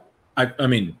of that. I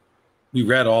mean, we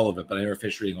read all of it, but I never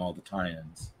finished reading all the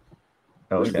tie-ins.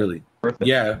 Oh, okay. Really? Worth it.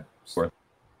 Yeah. Worth it.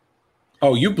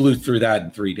 Oh, you blew through that in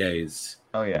 3 days.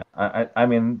 Oh yeah. I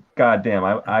mean, goddamn.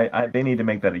 I they need to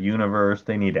make that a universe.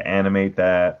 They need to animate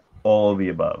that. All of the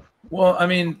above. Well, I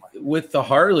mean, with the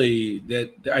Harley,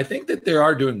 that I think that they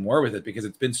are doing more with it because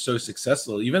it's been so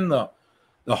successful. Even the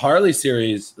Harley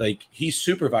series, like he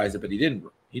supervised it, but he didn't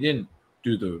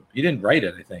write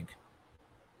it. I think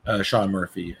Sean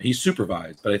Murphy, he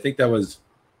supervised, but I think that was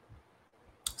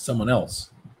someone else.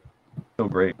 So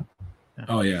great.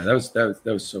 Oh yeah, that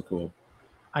was so cool.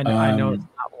 I know it's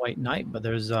not White Knight, but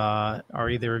there's are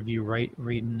either of you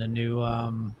reading the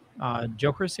new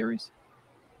Joker series?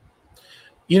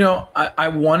 You know, I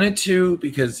wanted to,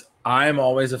 because I'm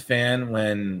always a fan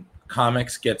when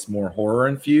comics gets more horror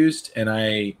infused, and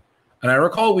I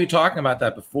recall we talking about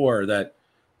that before, that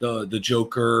the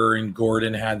Joker and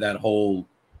Gordon had that whole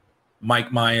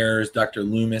Mike Myers, Dr.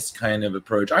 Loomis kind of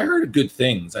approach. I heard good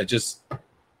things. I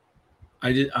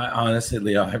honestly,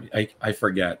 Leo, I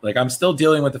forget. Like, I'm still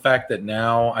dealing with the fact that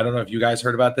now, I don't know if you guys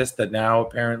heard about this, that now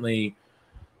apparently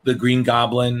the Green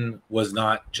Goblin was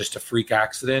not just a freak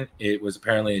accident. It was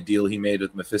apparently a deal he made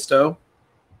with Mephisto.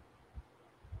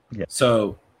 Yeah.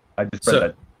 So I just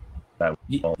read that.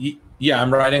 Yeah,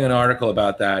 I'm writing an article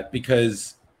about that,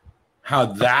 because how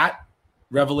that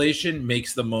revelation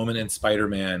makes the moment in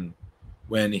Spider-Man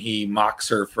when he mocks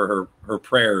her for her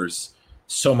prayers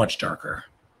so much darker.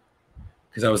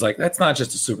 Because I was like, that's not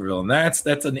just a supervillain.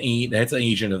 That's an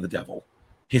agent of the devil.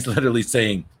 He's literally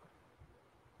saying,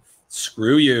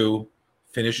 screw you,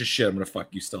 finish your shit, I'm gonna fuck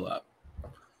you still up. I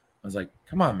was like,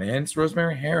 come on, man, it's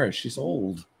Rosemary Harris. She's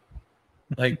old.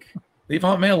 Like, leave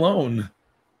Aunt May alone.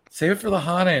 Save it for the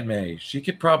hot Aunt May. She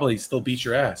could probably still beat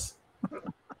your ass.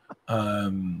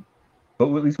 But at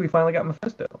least we finally got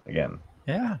Mephisto again.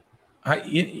 Yeah.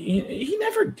 He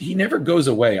never goes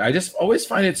away. I just always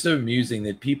find it so amusing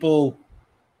that people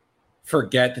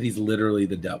forget that he's literally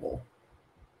the devil.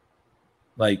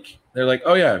 Like, they're like,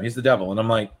 oh yeah, he's the devil. And I'm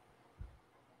like,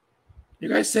 you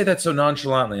guys say that so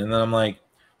nonchalantly. And then I'm like,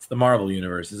 it's the Marvel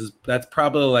universe. That's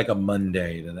probably like a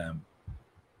Monday to them.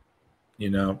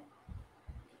 You know?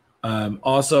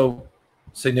 Also,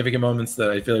 significant moments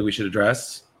that I feel like we should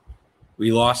address.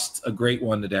 We lost a great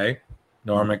one today.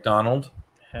 Norm Macdonald.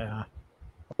 Yeah.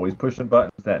 Always pushing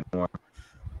buttons, that Norm.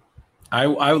 I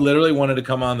literally wanted to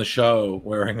come on the show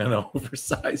wearing an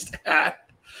oversized hat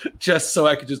just so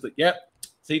I could just, yep,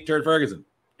 see Turd Ferguson.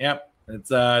 Yep, it's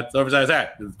oversized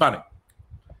hat. It's funny.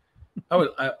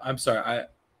 I'm sorry.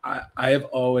 I have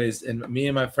always, and me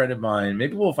and my friend of mine,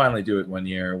 maybe we'll finally do it one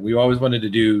year. We always wanted to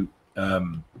do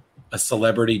a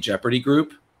celebrity Jeopardy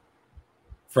group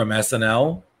from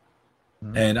SNL,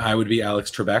 and I would be Alex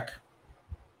Trebek.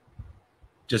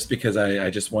 Just because I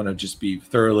just want to just be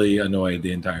thoroughly annoyed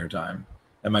the entire time.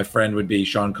 And my friend would be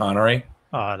Sean Connery.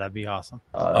 Oh, that'd be awesome.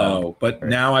 But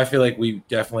now I feel like we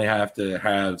definitely have to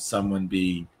have someone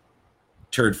be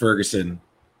Turd Ferguson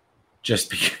just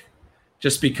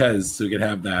because we could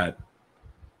have that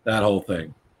whole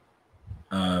thing.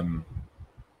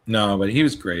 No, but he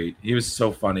was great. He was so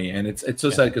funny. And it's so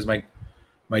sad because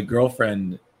my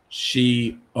girlfriend,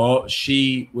 she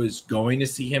was going to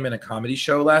see him in a comedy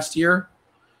show last year,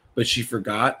 but she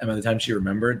forgot, and by the time she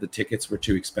remembered, the tickets were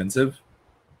too expensive.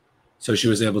 So she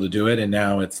was able to do it, and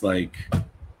now it's like,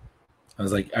 I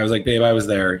was like, babe, I was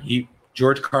there.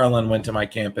 George Carlin went to my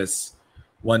campus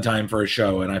one time for a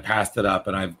show, and I passed it up,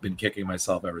 and I've been kicking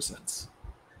myself ever since.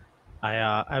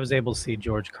 I was able to see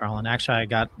George Carlin. Actually, I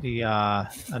got the a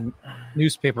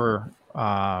newspaper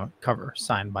cover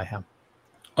signed by him.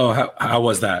 Oh, how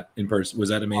was that in person? Was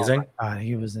that amazing? Oh my God,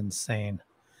 he was insane.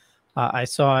 I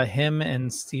saw him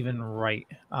and Stephen Wright.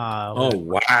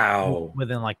 Wow!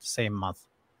 Within like the same month.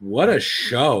 What a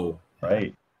show!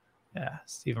 Right? Yeah,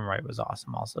 Stephen Wright was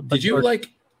awesome. Also, but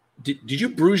did you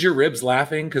bruise your ribs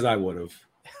laughing? Because I would have.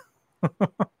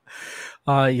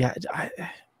 Yeah.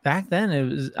 Back then, it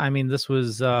was. I mean, this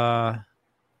was early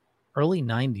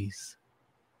 '90s.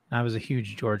 I was a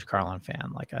huge George Carlin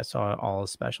fan. Like, I saw all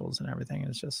his specials and everything.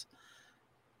 It's just,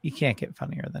 you can't get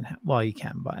funnier than him. Well, you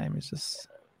can, but I mean, it's just.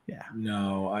 Yeah.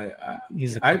 No,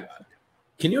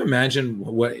 can you imagine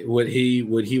what he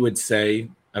would say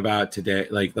about today,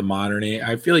 like the modern age?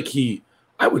 I feel like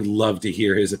I would love to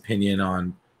hear his opinion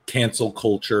on cancel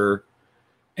culture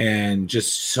and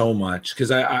just so much, because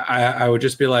I would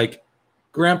just be like,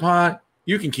 Grandpa,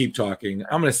 you can keep talking.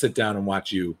 I'm going to sit down and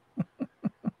watch you.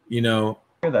 You know,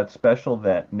 that special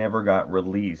that never got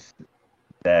released,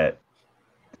 that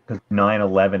because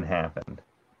 9/11 happened.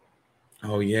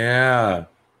 Oh yeah.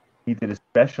 He did a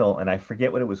special, and I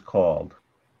forget what it was called.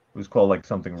 It was called like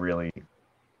something really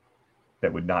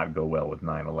that would not go well with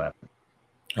 9/11.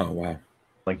 Oh wow!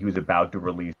 Like, he was about to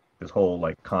release this whole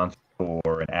like concert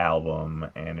tour, an album,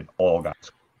 and it all got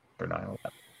after 9/11.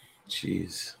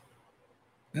 Jeez,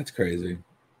 that's crazy.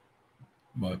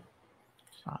 But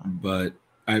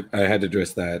I had to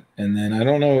address that, and then I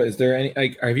don't know. Is there any?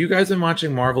 Have you guys been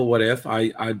watching Marvel What If?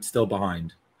 I'm still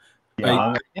behind.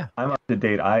 Yeah, I'm up to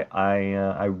date.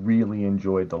 I really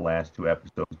enjoyed the last two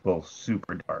episodes, both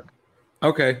super dark.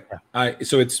 Okay,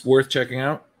 so it's worth checking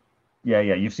out. Yeah.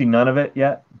 You've seen none of it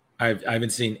yet? I haven't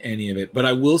seen any of it, but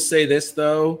I will say this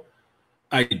though.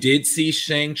 I did see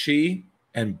Shang-Chi,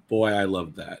 and boy, I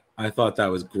loved that. I thought that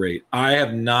was great. I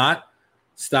have not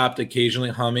stopped occasionally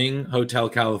humming Hotel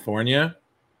California.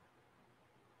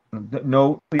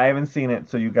 No, I haven't seen it,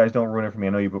 so you guys don't ruin it for me. I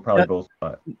know you probably both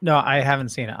saw it. No, I haven't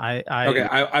seen it.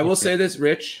 I will say this,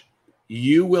 Rich.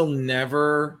 You will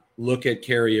never look at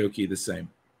karaoke the same.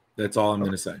 That's all I'm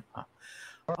going to say.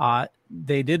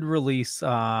 They did release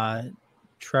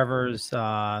Trevor's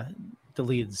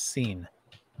deleted scene,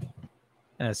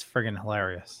 and it's friggin'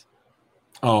 hilarious.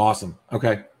 Oh, awesome.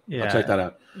 Okay. Yeah. I'll check that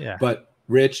out. Yeah. But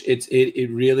Rich,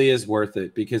 it really is worth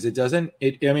it because it doesn't,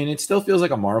 it still feels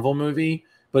like a Marvel movie,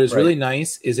 but it's really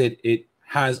nice is it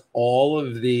has all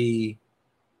of the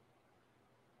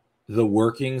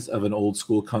workings of an old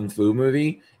school kung fu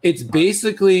movie. It's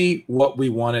basically what we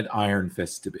wanted Iron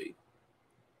Fist to be.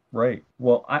 Right.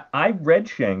 Well, I read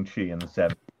Shang-Chi in the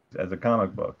 70s as a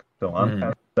comic book, so I'm kind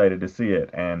of excited to see it.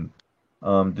 And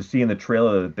to see in the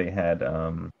trailer that they had,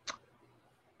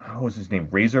 what was his name?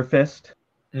 Razor Fist?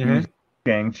 He was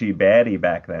Shang-Chi baddie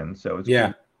back then, so it's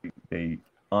cool. They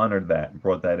honored that and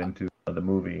brought that into the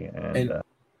movie. And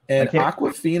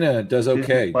Awkwafina does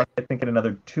okay. I think in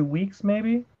another 2 weeks,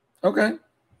 maybe. Okay.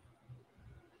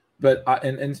 But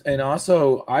and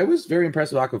also, I was very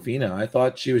impressed with Awkwafina. I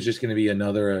thought she was just going to be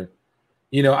another,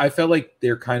 I felt like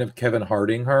they're kind of Kevin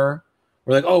Harding her.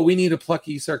 We're like, oh, we need a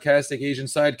plucky, sarcastic Asian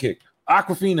sidekick,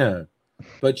 Awkwafina.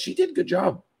 But she did a good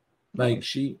job. Like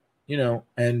she,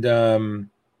 and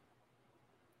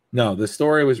no, the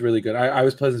story was really good. I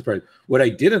was pleasantly surprised. What I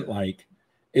didn't like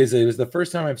is it was the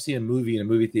first time I've seen a movie in a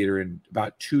movie theater in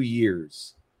about 2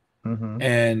 years.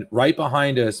 And right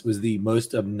behind us was the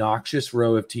most obnoxious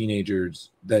row of teenagers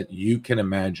that you can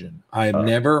imagine. I've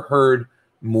never heard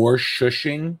more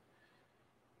shushing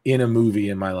in a movie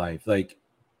in my life. Like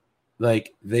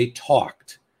they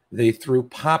talked, they threw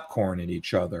popcorn at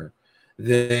each other,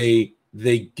 they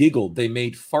giggled, they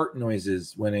made fart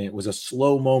noises when it was a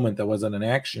slow moment that wasn't an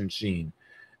action scene.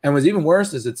 And what's even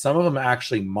worse is that some of them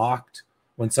actually mocked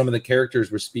when some of the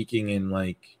characters were speaking in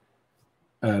like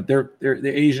they're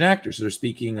Asian actors, so they're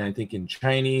speaking, I think, in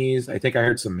Chinese. I think I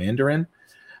heard some Mandarin,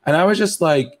 and I was just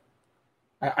like,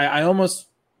 I almost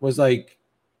was like,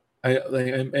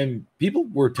 and people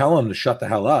were telling them to shut the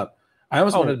hell up. I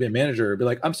almost wanted to be a manager, be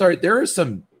like, I'm sorry, there are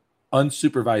some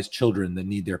unsupervised children that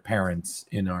need their parents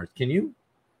in art. Can you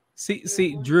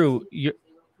see, Drew?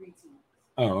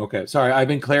 Oh, okay. Sorry, I've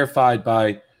been clarified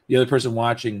by the other person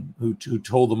watching who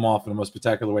told them off in a most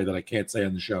spectacular way that I can't say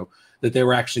on the show that they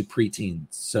were actually preteens.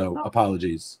 So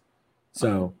apologies.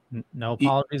 So no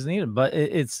apologies needed. But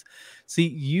it's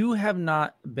you have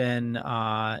not been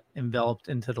enveloped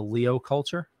into the Leo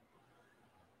culture.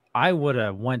 I would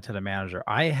have went to the manager.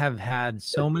 I have had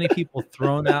so many people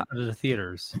thrown out of the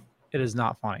theaters. It is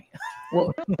not funny.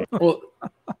 Well,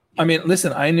 I mean,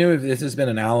 listen, I knew if this has been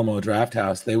an Alamo Draft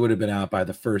House, they would have been out by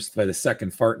the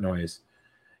second fart noise,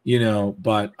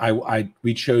 but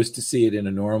we chose to see it in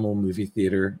a normal movie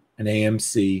theater, an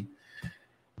AMC.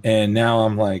 And now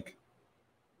I'm like,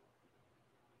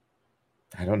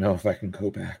 I don't know if I can go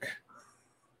back.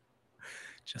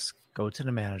 Just go to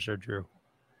the manager, Drew.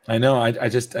 I know. I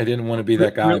didn't want to be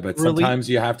that guy, but sometimes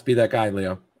you have to be that guy,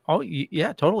 Leo. Oh,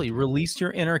 yeah, totally. Release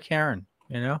your inner Karen,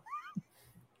 I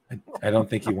don't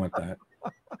think you want that.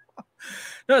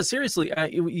 No, seriously,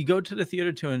 you go to the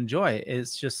theater to enjoy it.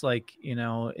 It's just like,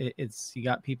 it's you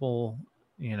got people,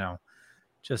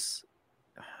 just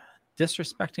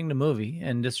disrespecting the movie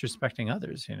and disrespecting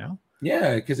others,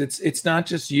 Yeah, because it's not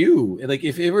just you. Like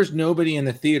if there was nobody in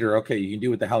the theater, okay, you can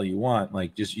do what the hell you want.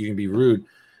 Like just you can be rude.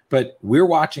 But we're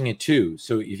watching it too.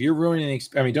 So if you're ruining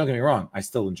don't get me wrong, I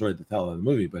still enjoyed the hell out of the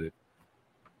movie, but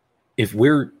if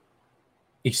we're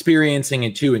experiencing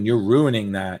it too and you're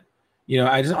ruining that,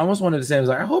 I just almost wanted to say,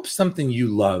 I hope something you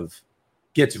love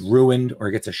gets ruined or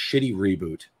gets a shitty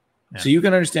reboot. Yeah. So you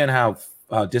can understand how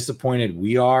disappointed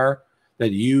we are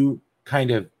that you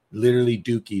kind of literally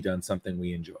dookied on something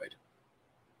we enjoyed.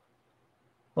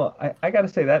 Well, I got to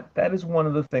say that is one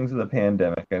of the things of the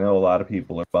pandemic. I know a lot of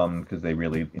people are bummed because they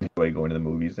really enjoy going to the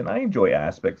movies, and I enjoy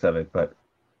aspects of it, but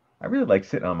I really like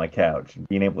sitting on my couch and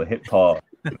being able to hit pause,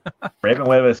 grabbing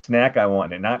whatever snack I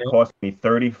want, and not cost me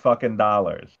 $30 fucking.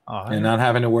 And not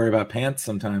having to worry about pants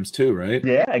sometimes too, right?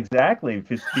 Yeah, exactly.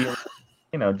 Just feeling,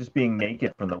 just being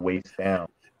naked from the waist down.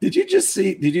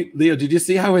 Leo, did you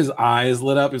see how his eyes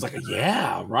lit up? He was like,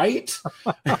 yeah, right?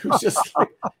 It was just like,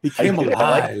 he came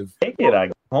alive. I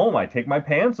go home, I take my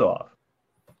pants off.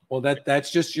 Well,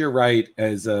 that's just your right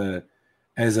as a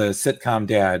sitcom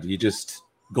dad. You just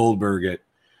Goldberg it.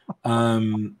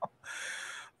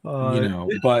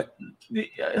 But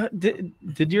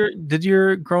did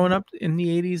your growing up in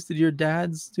the 80s, did your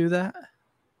dads do that?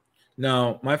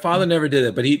 No, my father never did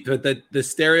it, but the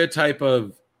stereotype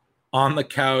of on the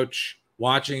couch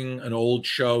watching an old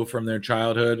show from their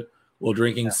childhood while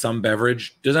drinking some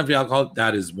beverage, doesn't have to be alcohol,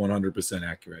 that is 100%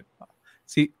 accurate.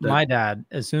 See, my dad,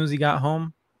 as soon as he got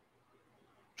home,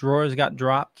 drawers got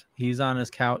dropped. He's on his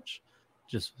couch,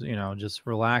 just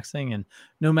relaxing, and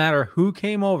no matter who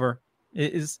came over,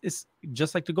 it's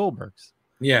just like the Goldbergs.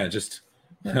 Yeah, just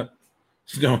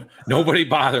nobody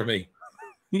bother me.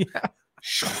 Yeah.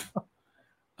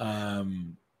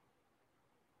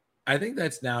 I think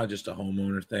that's now just a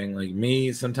homeowner thing. Like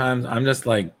me, sometimes I'm just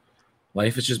like,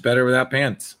 life is just better without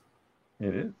pants.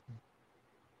 It is.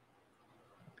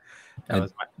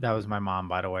 That was my mom,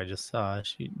 by the way.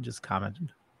 She just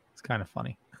commented. It's kind of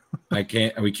funny.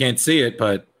 We can't see it,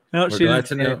 but no, we're glad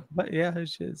to know. But yeah,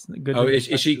 it's good. Oh, is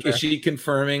she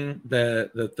confirming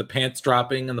the pants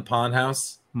dropping in the pond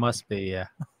house? Must be, yeah.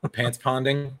 The pants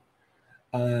ponding.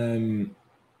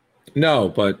 No,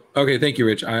 but okay. Thank you,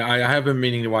 Rich. I have been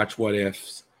meaning to watch What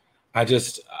Ifs. I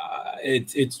just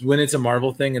it's when it's a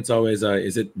Marvel thing, it's always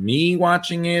is it me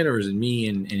watching it or is it me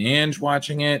and Ange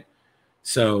watching it?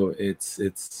 So it's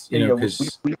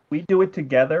because we do it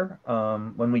together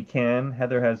when we can.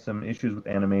 Heather has some issues with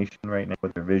animation right now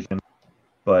with her vision,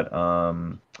 but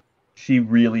she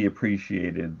really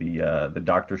appreciated the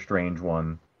Doctor Strange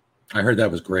one. I heard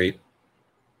that was great.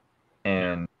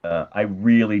 And I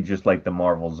really just like the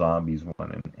Marvel Zombies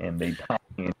one, and they tie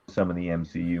in some of the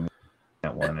MCU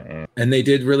that one, and they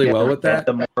did really well with that.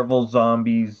 The Marvel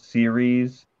Zombies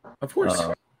series, of course,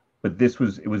 but it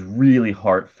was really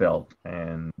heartfelt,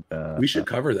 and we should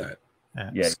cover that.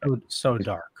 Yeah, so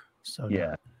dark, so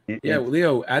yeah, dark.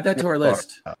 Leo, add that to our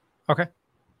list. Okay,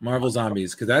 Marvel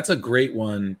Zombies, because that's a great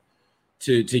one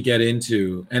to get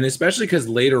into, and especially because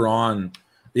later on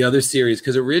the other series,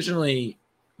 because originally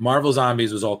Marvel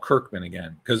Zombies was all Kirkman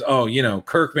again, because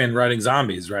Kirkman writing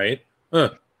zombies, right?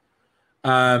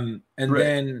 And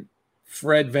then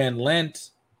Fred Van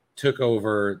Lent took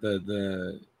over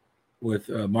with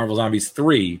Marvel Zombies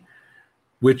 3,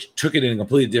 which took it in a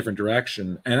completely different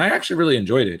direction, and I actually really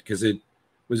enjoyed it because it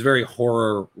was very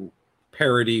horror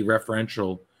parody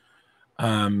referential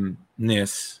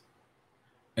ness,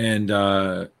 and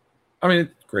I mean,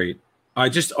 it's great. I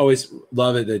just always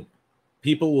love it that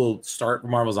people will start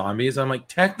Marvel Zombies. I'm like,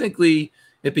 technically,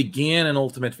 it began in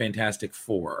Ultimate Fantastic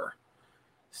Four.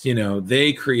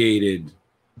 They created,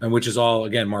 and which is all,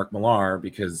 again, Mark Millar,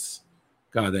 because,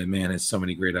 God, that man has so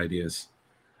many great ideas.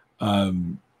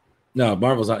 No,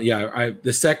 Marvel's not. Yeah,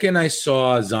 the second I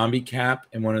saw Zombie Cap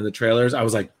in one of the trailers, I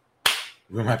was like,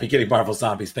 we might be getting Marvel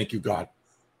Zombies. Thank you, God.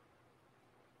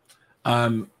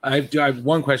 I have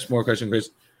one more question, Chris.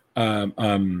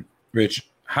 Rich,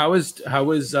 how was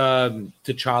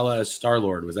T'Challa as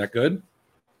Star-Lord? Was that good?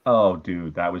 Oh,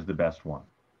 dude, that was the best one.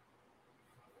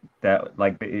 That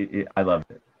I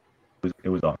loved it. It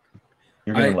was awesome.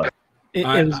 You're gonna love it.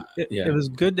 It was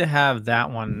good to have that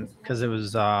one because it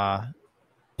was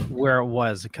where it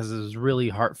was, because it was really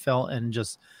heartfelt and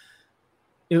just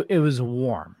it was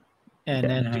warm, and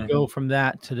then to go from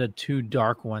that to the two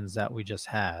dark ones that we just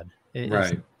had,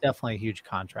 it's definitely a huge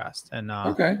contrast. And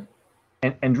okay.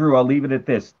 And Drew, I'll leave it at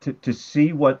this: to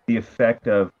see what the effect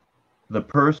of the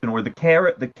person or the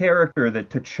character that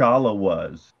T'Challa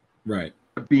was, right,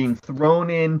 being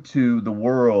thrown into the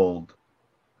world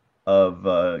of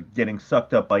getting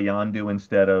sucked up by Yondu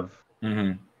instead of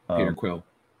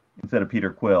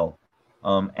Peter Quill,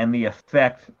 and the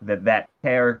effect that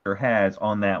character has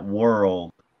on that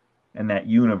world and that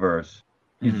universe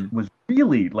was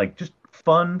really just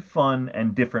fun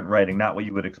and different writing, not what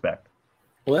you would expect.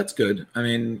 Well, that's good. I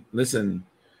mean, listen,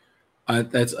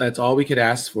 that's all we could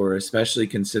ask for, especially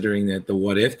considering that the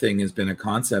What If thing has been a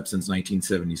concept since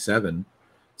 1977.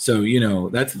 So,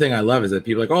 that's the thing I love, is that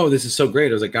people are like, oh, this is so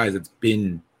great. I was like, guys, it's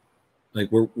been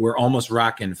we're almost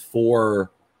rocking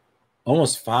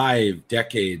almost 5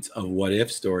 decades of What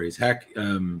If stories. Heck,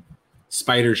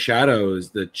 Spider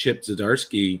Shadows, the Chip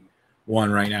Zdarsky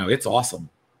one right now, it's awesome.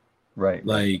 Right.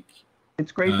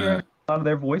 It's great hearing a lot of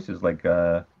their voices,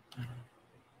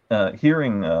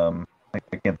 hearing I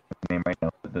can't think of the name right now,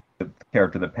 the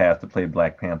character that passed that played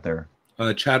Black Panther.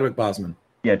 Chadwick Boseman.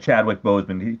 Yeah, Chadwick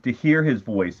Boseman. To hear his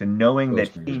voice and knowing that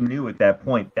he knew at that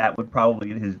point that would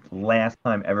probably be his last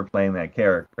time ever playing that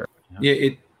character. Yeah,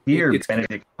 it's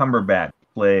Benedict Cumberbatch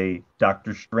play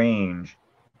Doctor Strange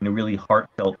in a really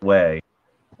heartfelt way.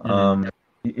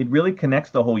 It really connects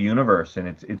the whole universe, and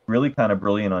it's really kind of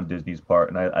brilliant on Disney's part.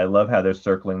 And I love how they're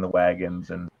circling the wagons.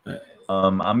 And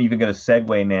I'm even going to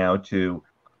segue now to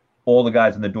all the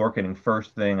guys in the Dorkening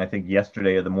first thing, I think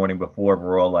yesterday or the morning before,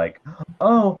 were all like,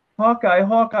 "Oh, Hawkeye,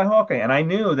 Hawkeye, Hawkeye," and I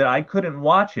knew that I couldn't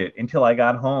watch it until I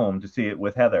got home to see it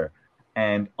with Heather.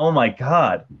 And oh my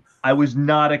God, I was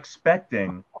not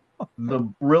expecting the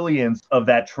brilliance of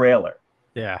that trailer.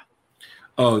 Yeah.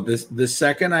 Oh, the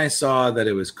second I saw that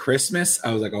it was Christmas,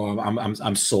 I was like, "Oh,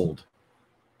 I'm sold,"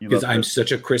 because I'm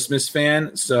such a Christmas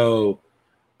fan. So,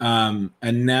 and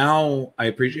now I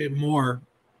appreciate it more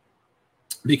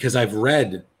because I've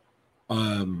read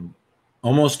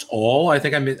almost all. I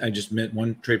think I just met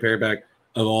one trade paperback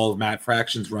of all of Matt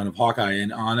Fraction's run of Hawkeye,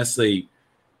 and honestly,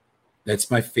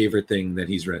 that's my favorite thing that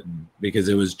he's written because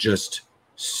it was just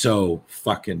so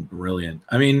fucking brilliant.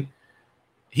 I mean,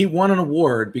 he won an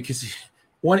award because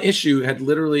one issue had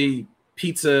literally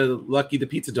Lucky the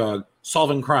Pizza Dog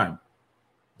solving crime.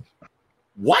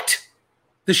 What?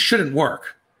 This shouldn't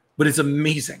work, but it's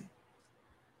amazing.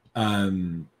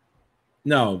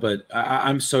 No, but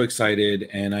I'm so excited,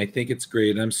 and I think it's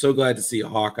great. And I'm so glad to see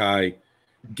Hawkeye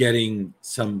getting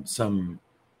some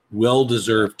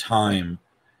well-deserved time.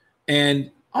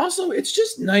 And also, it's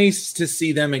just nice to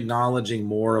see them acknowledging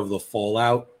more of the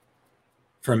fallout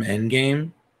from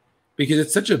Endgame because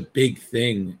it's such a big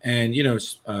thing. And, you know,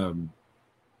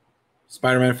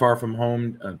 Spider-Man Far From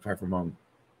Home. Far From Home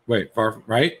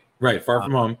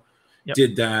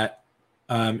did that.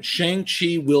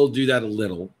 Shang-Chi will do that a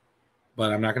little,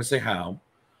 but I'm not going to say how.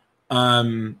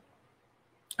 And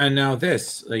now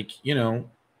this, like, you know,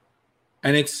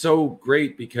 and it's so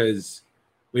great because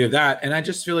we have that. And I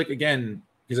just feel like, again,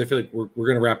 because I feel like we're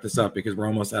going to wrap this up because we're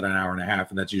almost at an hour and a half,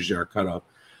 and that's usually our cutoff.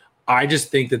 I just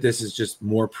think that this is just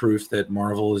more proof that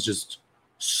Marvel is just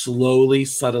slowly,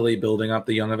 subtly building up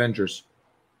the Young Avengers.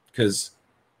 Because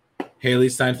Haley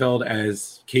Steinfeld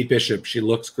as Kate Bishop, she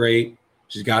looks great.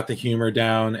 She's got the humor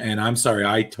down. And I'm sorry,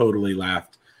 I totally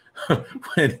laughed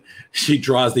when she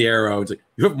draws the arrow. It's like,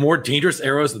 you have more dangerous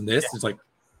arrows than this? Yeah. It's like,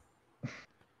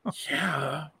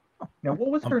 yeah. Now, what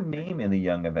was her name in the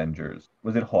Young Avengers?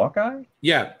 Was it Hawkeye?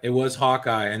 Yeah, it was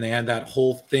Hawkeye. And they had that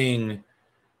whole thing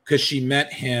because she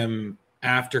met him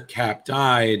after Cap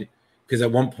died. Because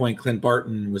at one point, Clint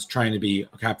Barton was trying to be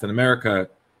Captain America.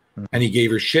 And he gave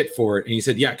her shit for it. And he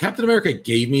said, yeah, Captain America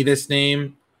gave me this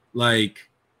name. Like,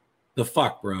 the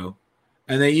fuck, bro.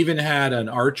 And they even had an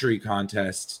archery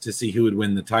contest to see who would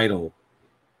win the title.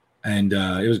 And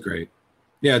it was great.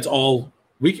 Yeah, it's all...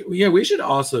 We should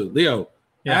also, Leo,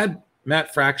 add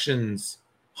Matt Fraction's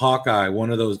Hawkeye, one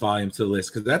of those volumes to the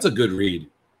list, because that's a good read.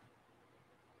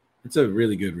 It's a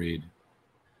really good read.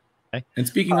 Okay. And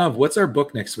speaking of, what's our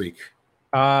book next week?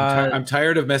 I'm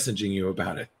tired of messaging you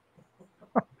about it.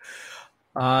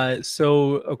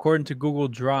 So according to Google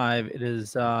Drive, it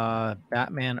is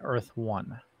Batman Earth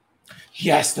 1.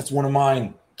 Yes, that's one of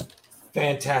mine.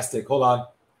 Fantastic. Hold on.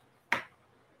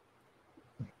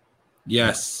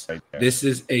 Yes, right, this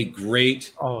is a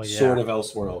great sort of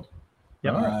Elseworld.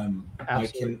 Yep.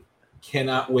 I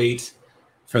cannot wait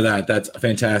for that. That's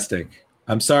fantastic.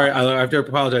 I'm sorry. I have to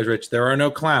apologize, Rich. There are no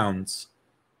clowns,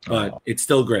 but it's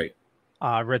still great.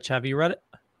 Rich, have you read it?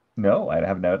 No, I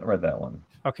have not read that one.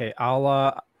 Okay,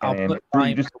 I'll put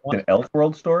mine. Just an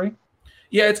Elseworld story?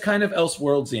 Yeah, it's kind of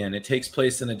Elseworldian. It takes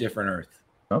place in a different Earth.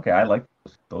 Okay, I like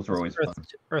those. Those are always fun.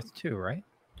 Earth 2, right?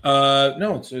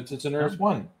 No, it's an Earth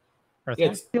 1. Earth 1?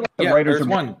 Like the writers Earth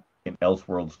 1 in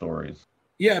Elseworld stories.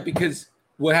 Yeah, because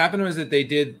what happened was that they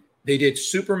did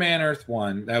Superman Earth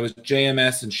 1. That was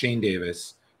JMS and Shane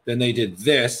Davis. Then they did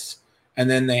this, and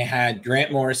then they had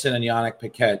Grant Morrison and Yannick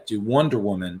Paquette do Wonder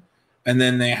Woman. And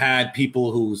then they had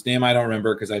people whose name I don't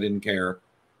remember because I didn't care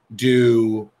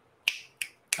do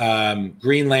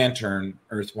Green Lantern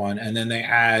Earth 1. And then they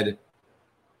had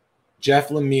Jeff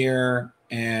Lemire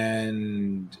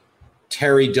and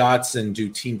Terry Dodson do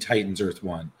Teen Titans Earth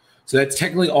 1. So that's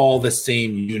technically all the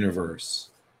same universe.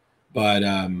 But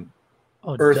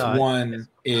Earth 1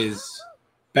 is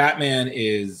Batman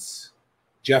is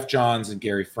Jeff Johns and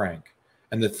Gary Frank.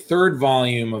 And the third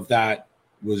volume of that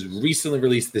was recently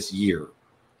released this year.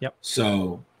 Yep.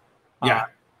 So, yeah.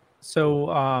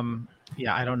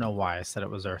 I don't know why I said it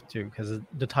was Earth 2 because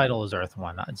the title is Earth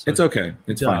 1. It's okay.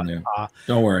 It's fine. Yeah.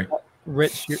 Don't worry.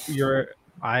 Rich,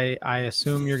 I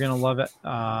assume you're gonna love it.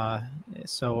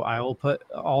 So I will put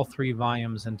all 3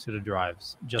 volumes into the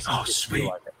drives. Just sweet.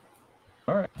 Like it.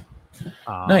 All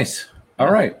right. Nice.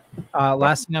 All right.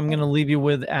 Last thing I'm going to leave you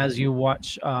with as you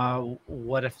watch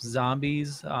What If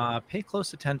Zombies, pay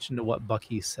close attention to what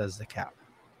Bucky says to Cap.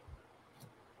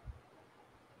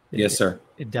 Yes, sir.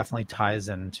 It definitely ties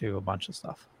into a bunch of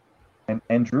stuff.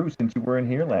 And Drew, since you were in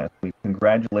here last week,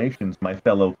 congratulations, my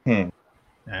fellow king.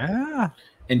 Yeah.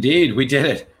 Indeed, we did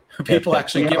it. People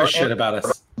actually give a shit about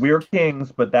us. We're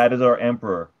kings, but that is our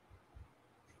emperor.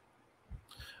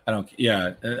 I don't.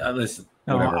 Yeah, listen.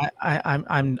 No, Whatever.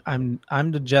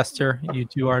 I'm the jester. You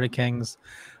two are the kings.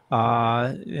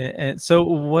 And so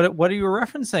what are you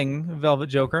referencing, Velvet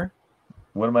Joker?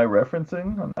 What am I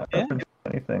referencing? I'm not referencing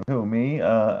anything. Who, me?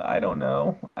 I don't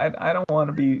know. I don't want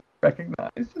to be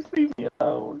recognized. Just leave me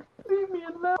alone. Leave me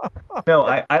alone. No,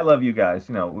 I love you guys.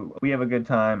 You know, we have a good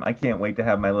time. I can't wait to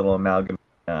have my little amalgam.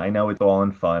 I know it's all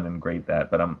in fun and great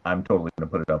but I'm totally gonna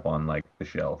put it up on like the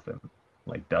shelf and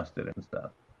like dust it and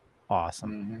stuff.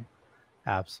 Awesome. Mm-hmm.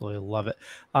 Absolutely love it.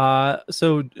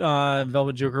 So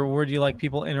Velvet Joker, where do you like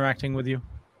people interacting with you?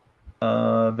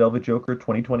 Velvet Joker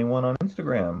 2021 on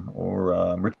Instagram,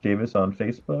 or Rich Davis on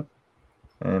Facebook.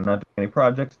 And not doing any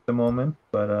projects at the moment,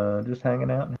 but just hanging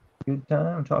out and having a good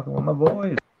time, talking with my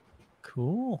boys.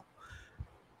 Cool.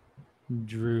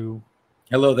 Drew.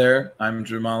 Hello there. I'm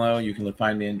Drew Malo. You can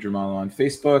find me in Drew Malo on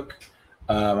Facebook.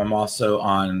 I'm also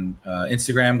on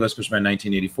Instagram,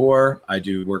 GhostBushman1984. I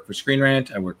do work for Screen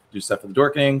Rant. I do stuff for the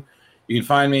Dorkening. You can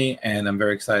find me, and I'm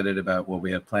very excited about what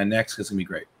we have planned next because it's going to be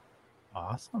great.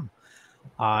 Awesome.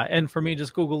 And for me,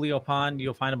 just Google Leo Pond.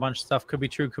 You'll find a bunch of stuff. Could be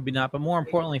true, could be not. But more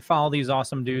importantly, follow these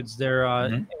awesome dudes. Their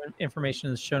information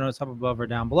in the show notes up above or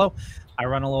down below. I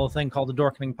run a little thing called the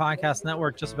Dorkening Podcast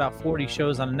Network. Just about 40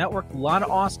 shows on the network. A lot of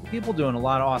awesome people doing a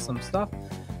lot of awesome stuff.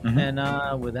 And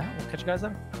with that, we'll catch you guys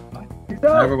later. Bye.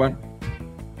 Bye, everyone.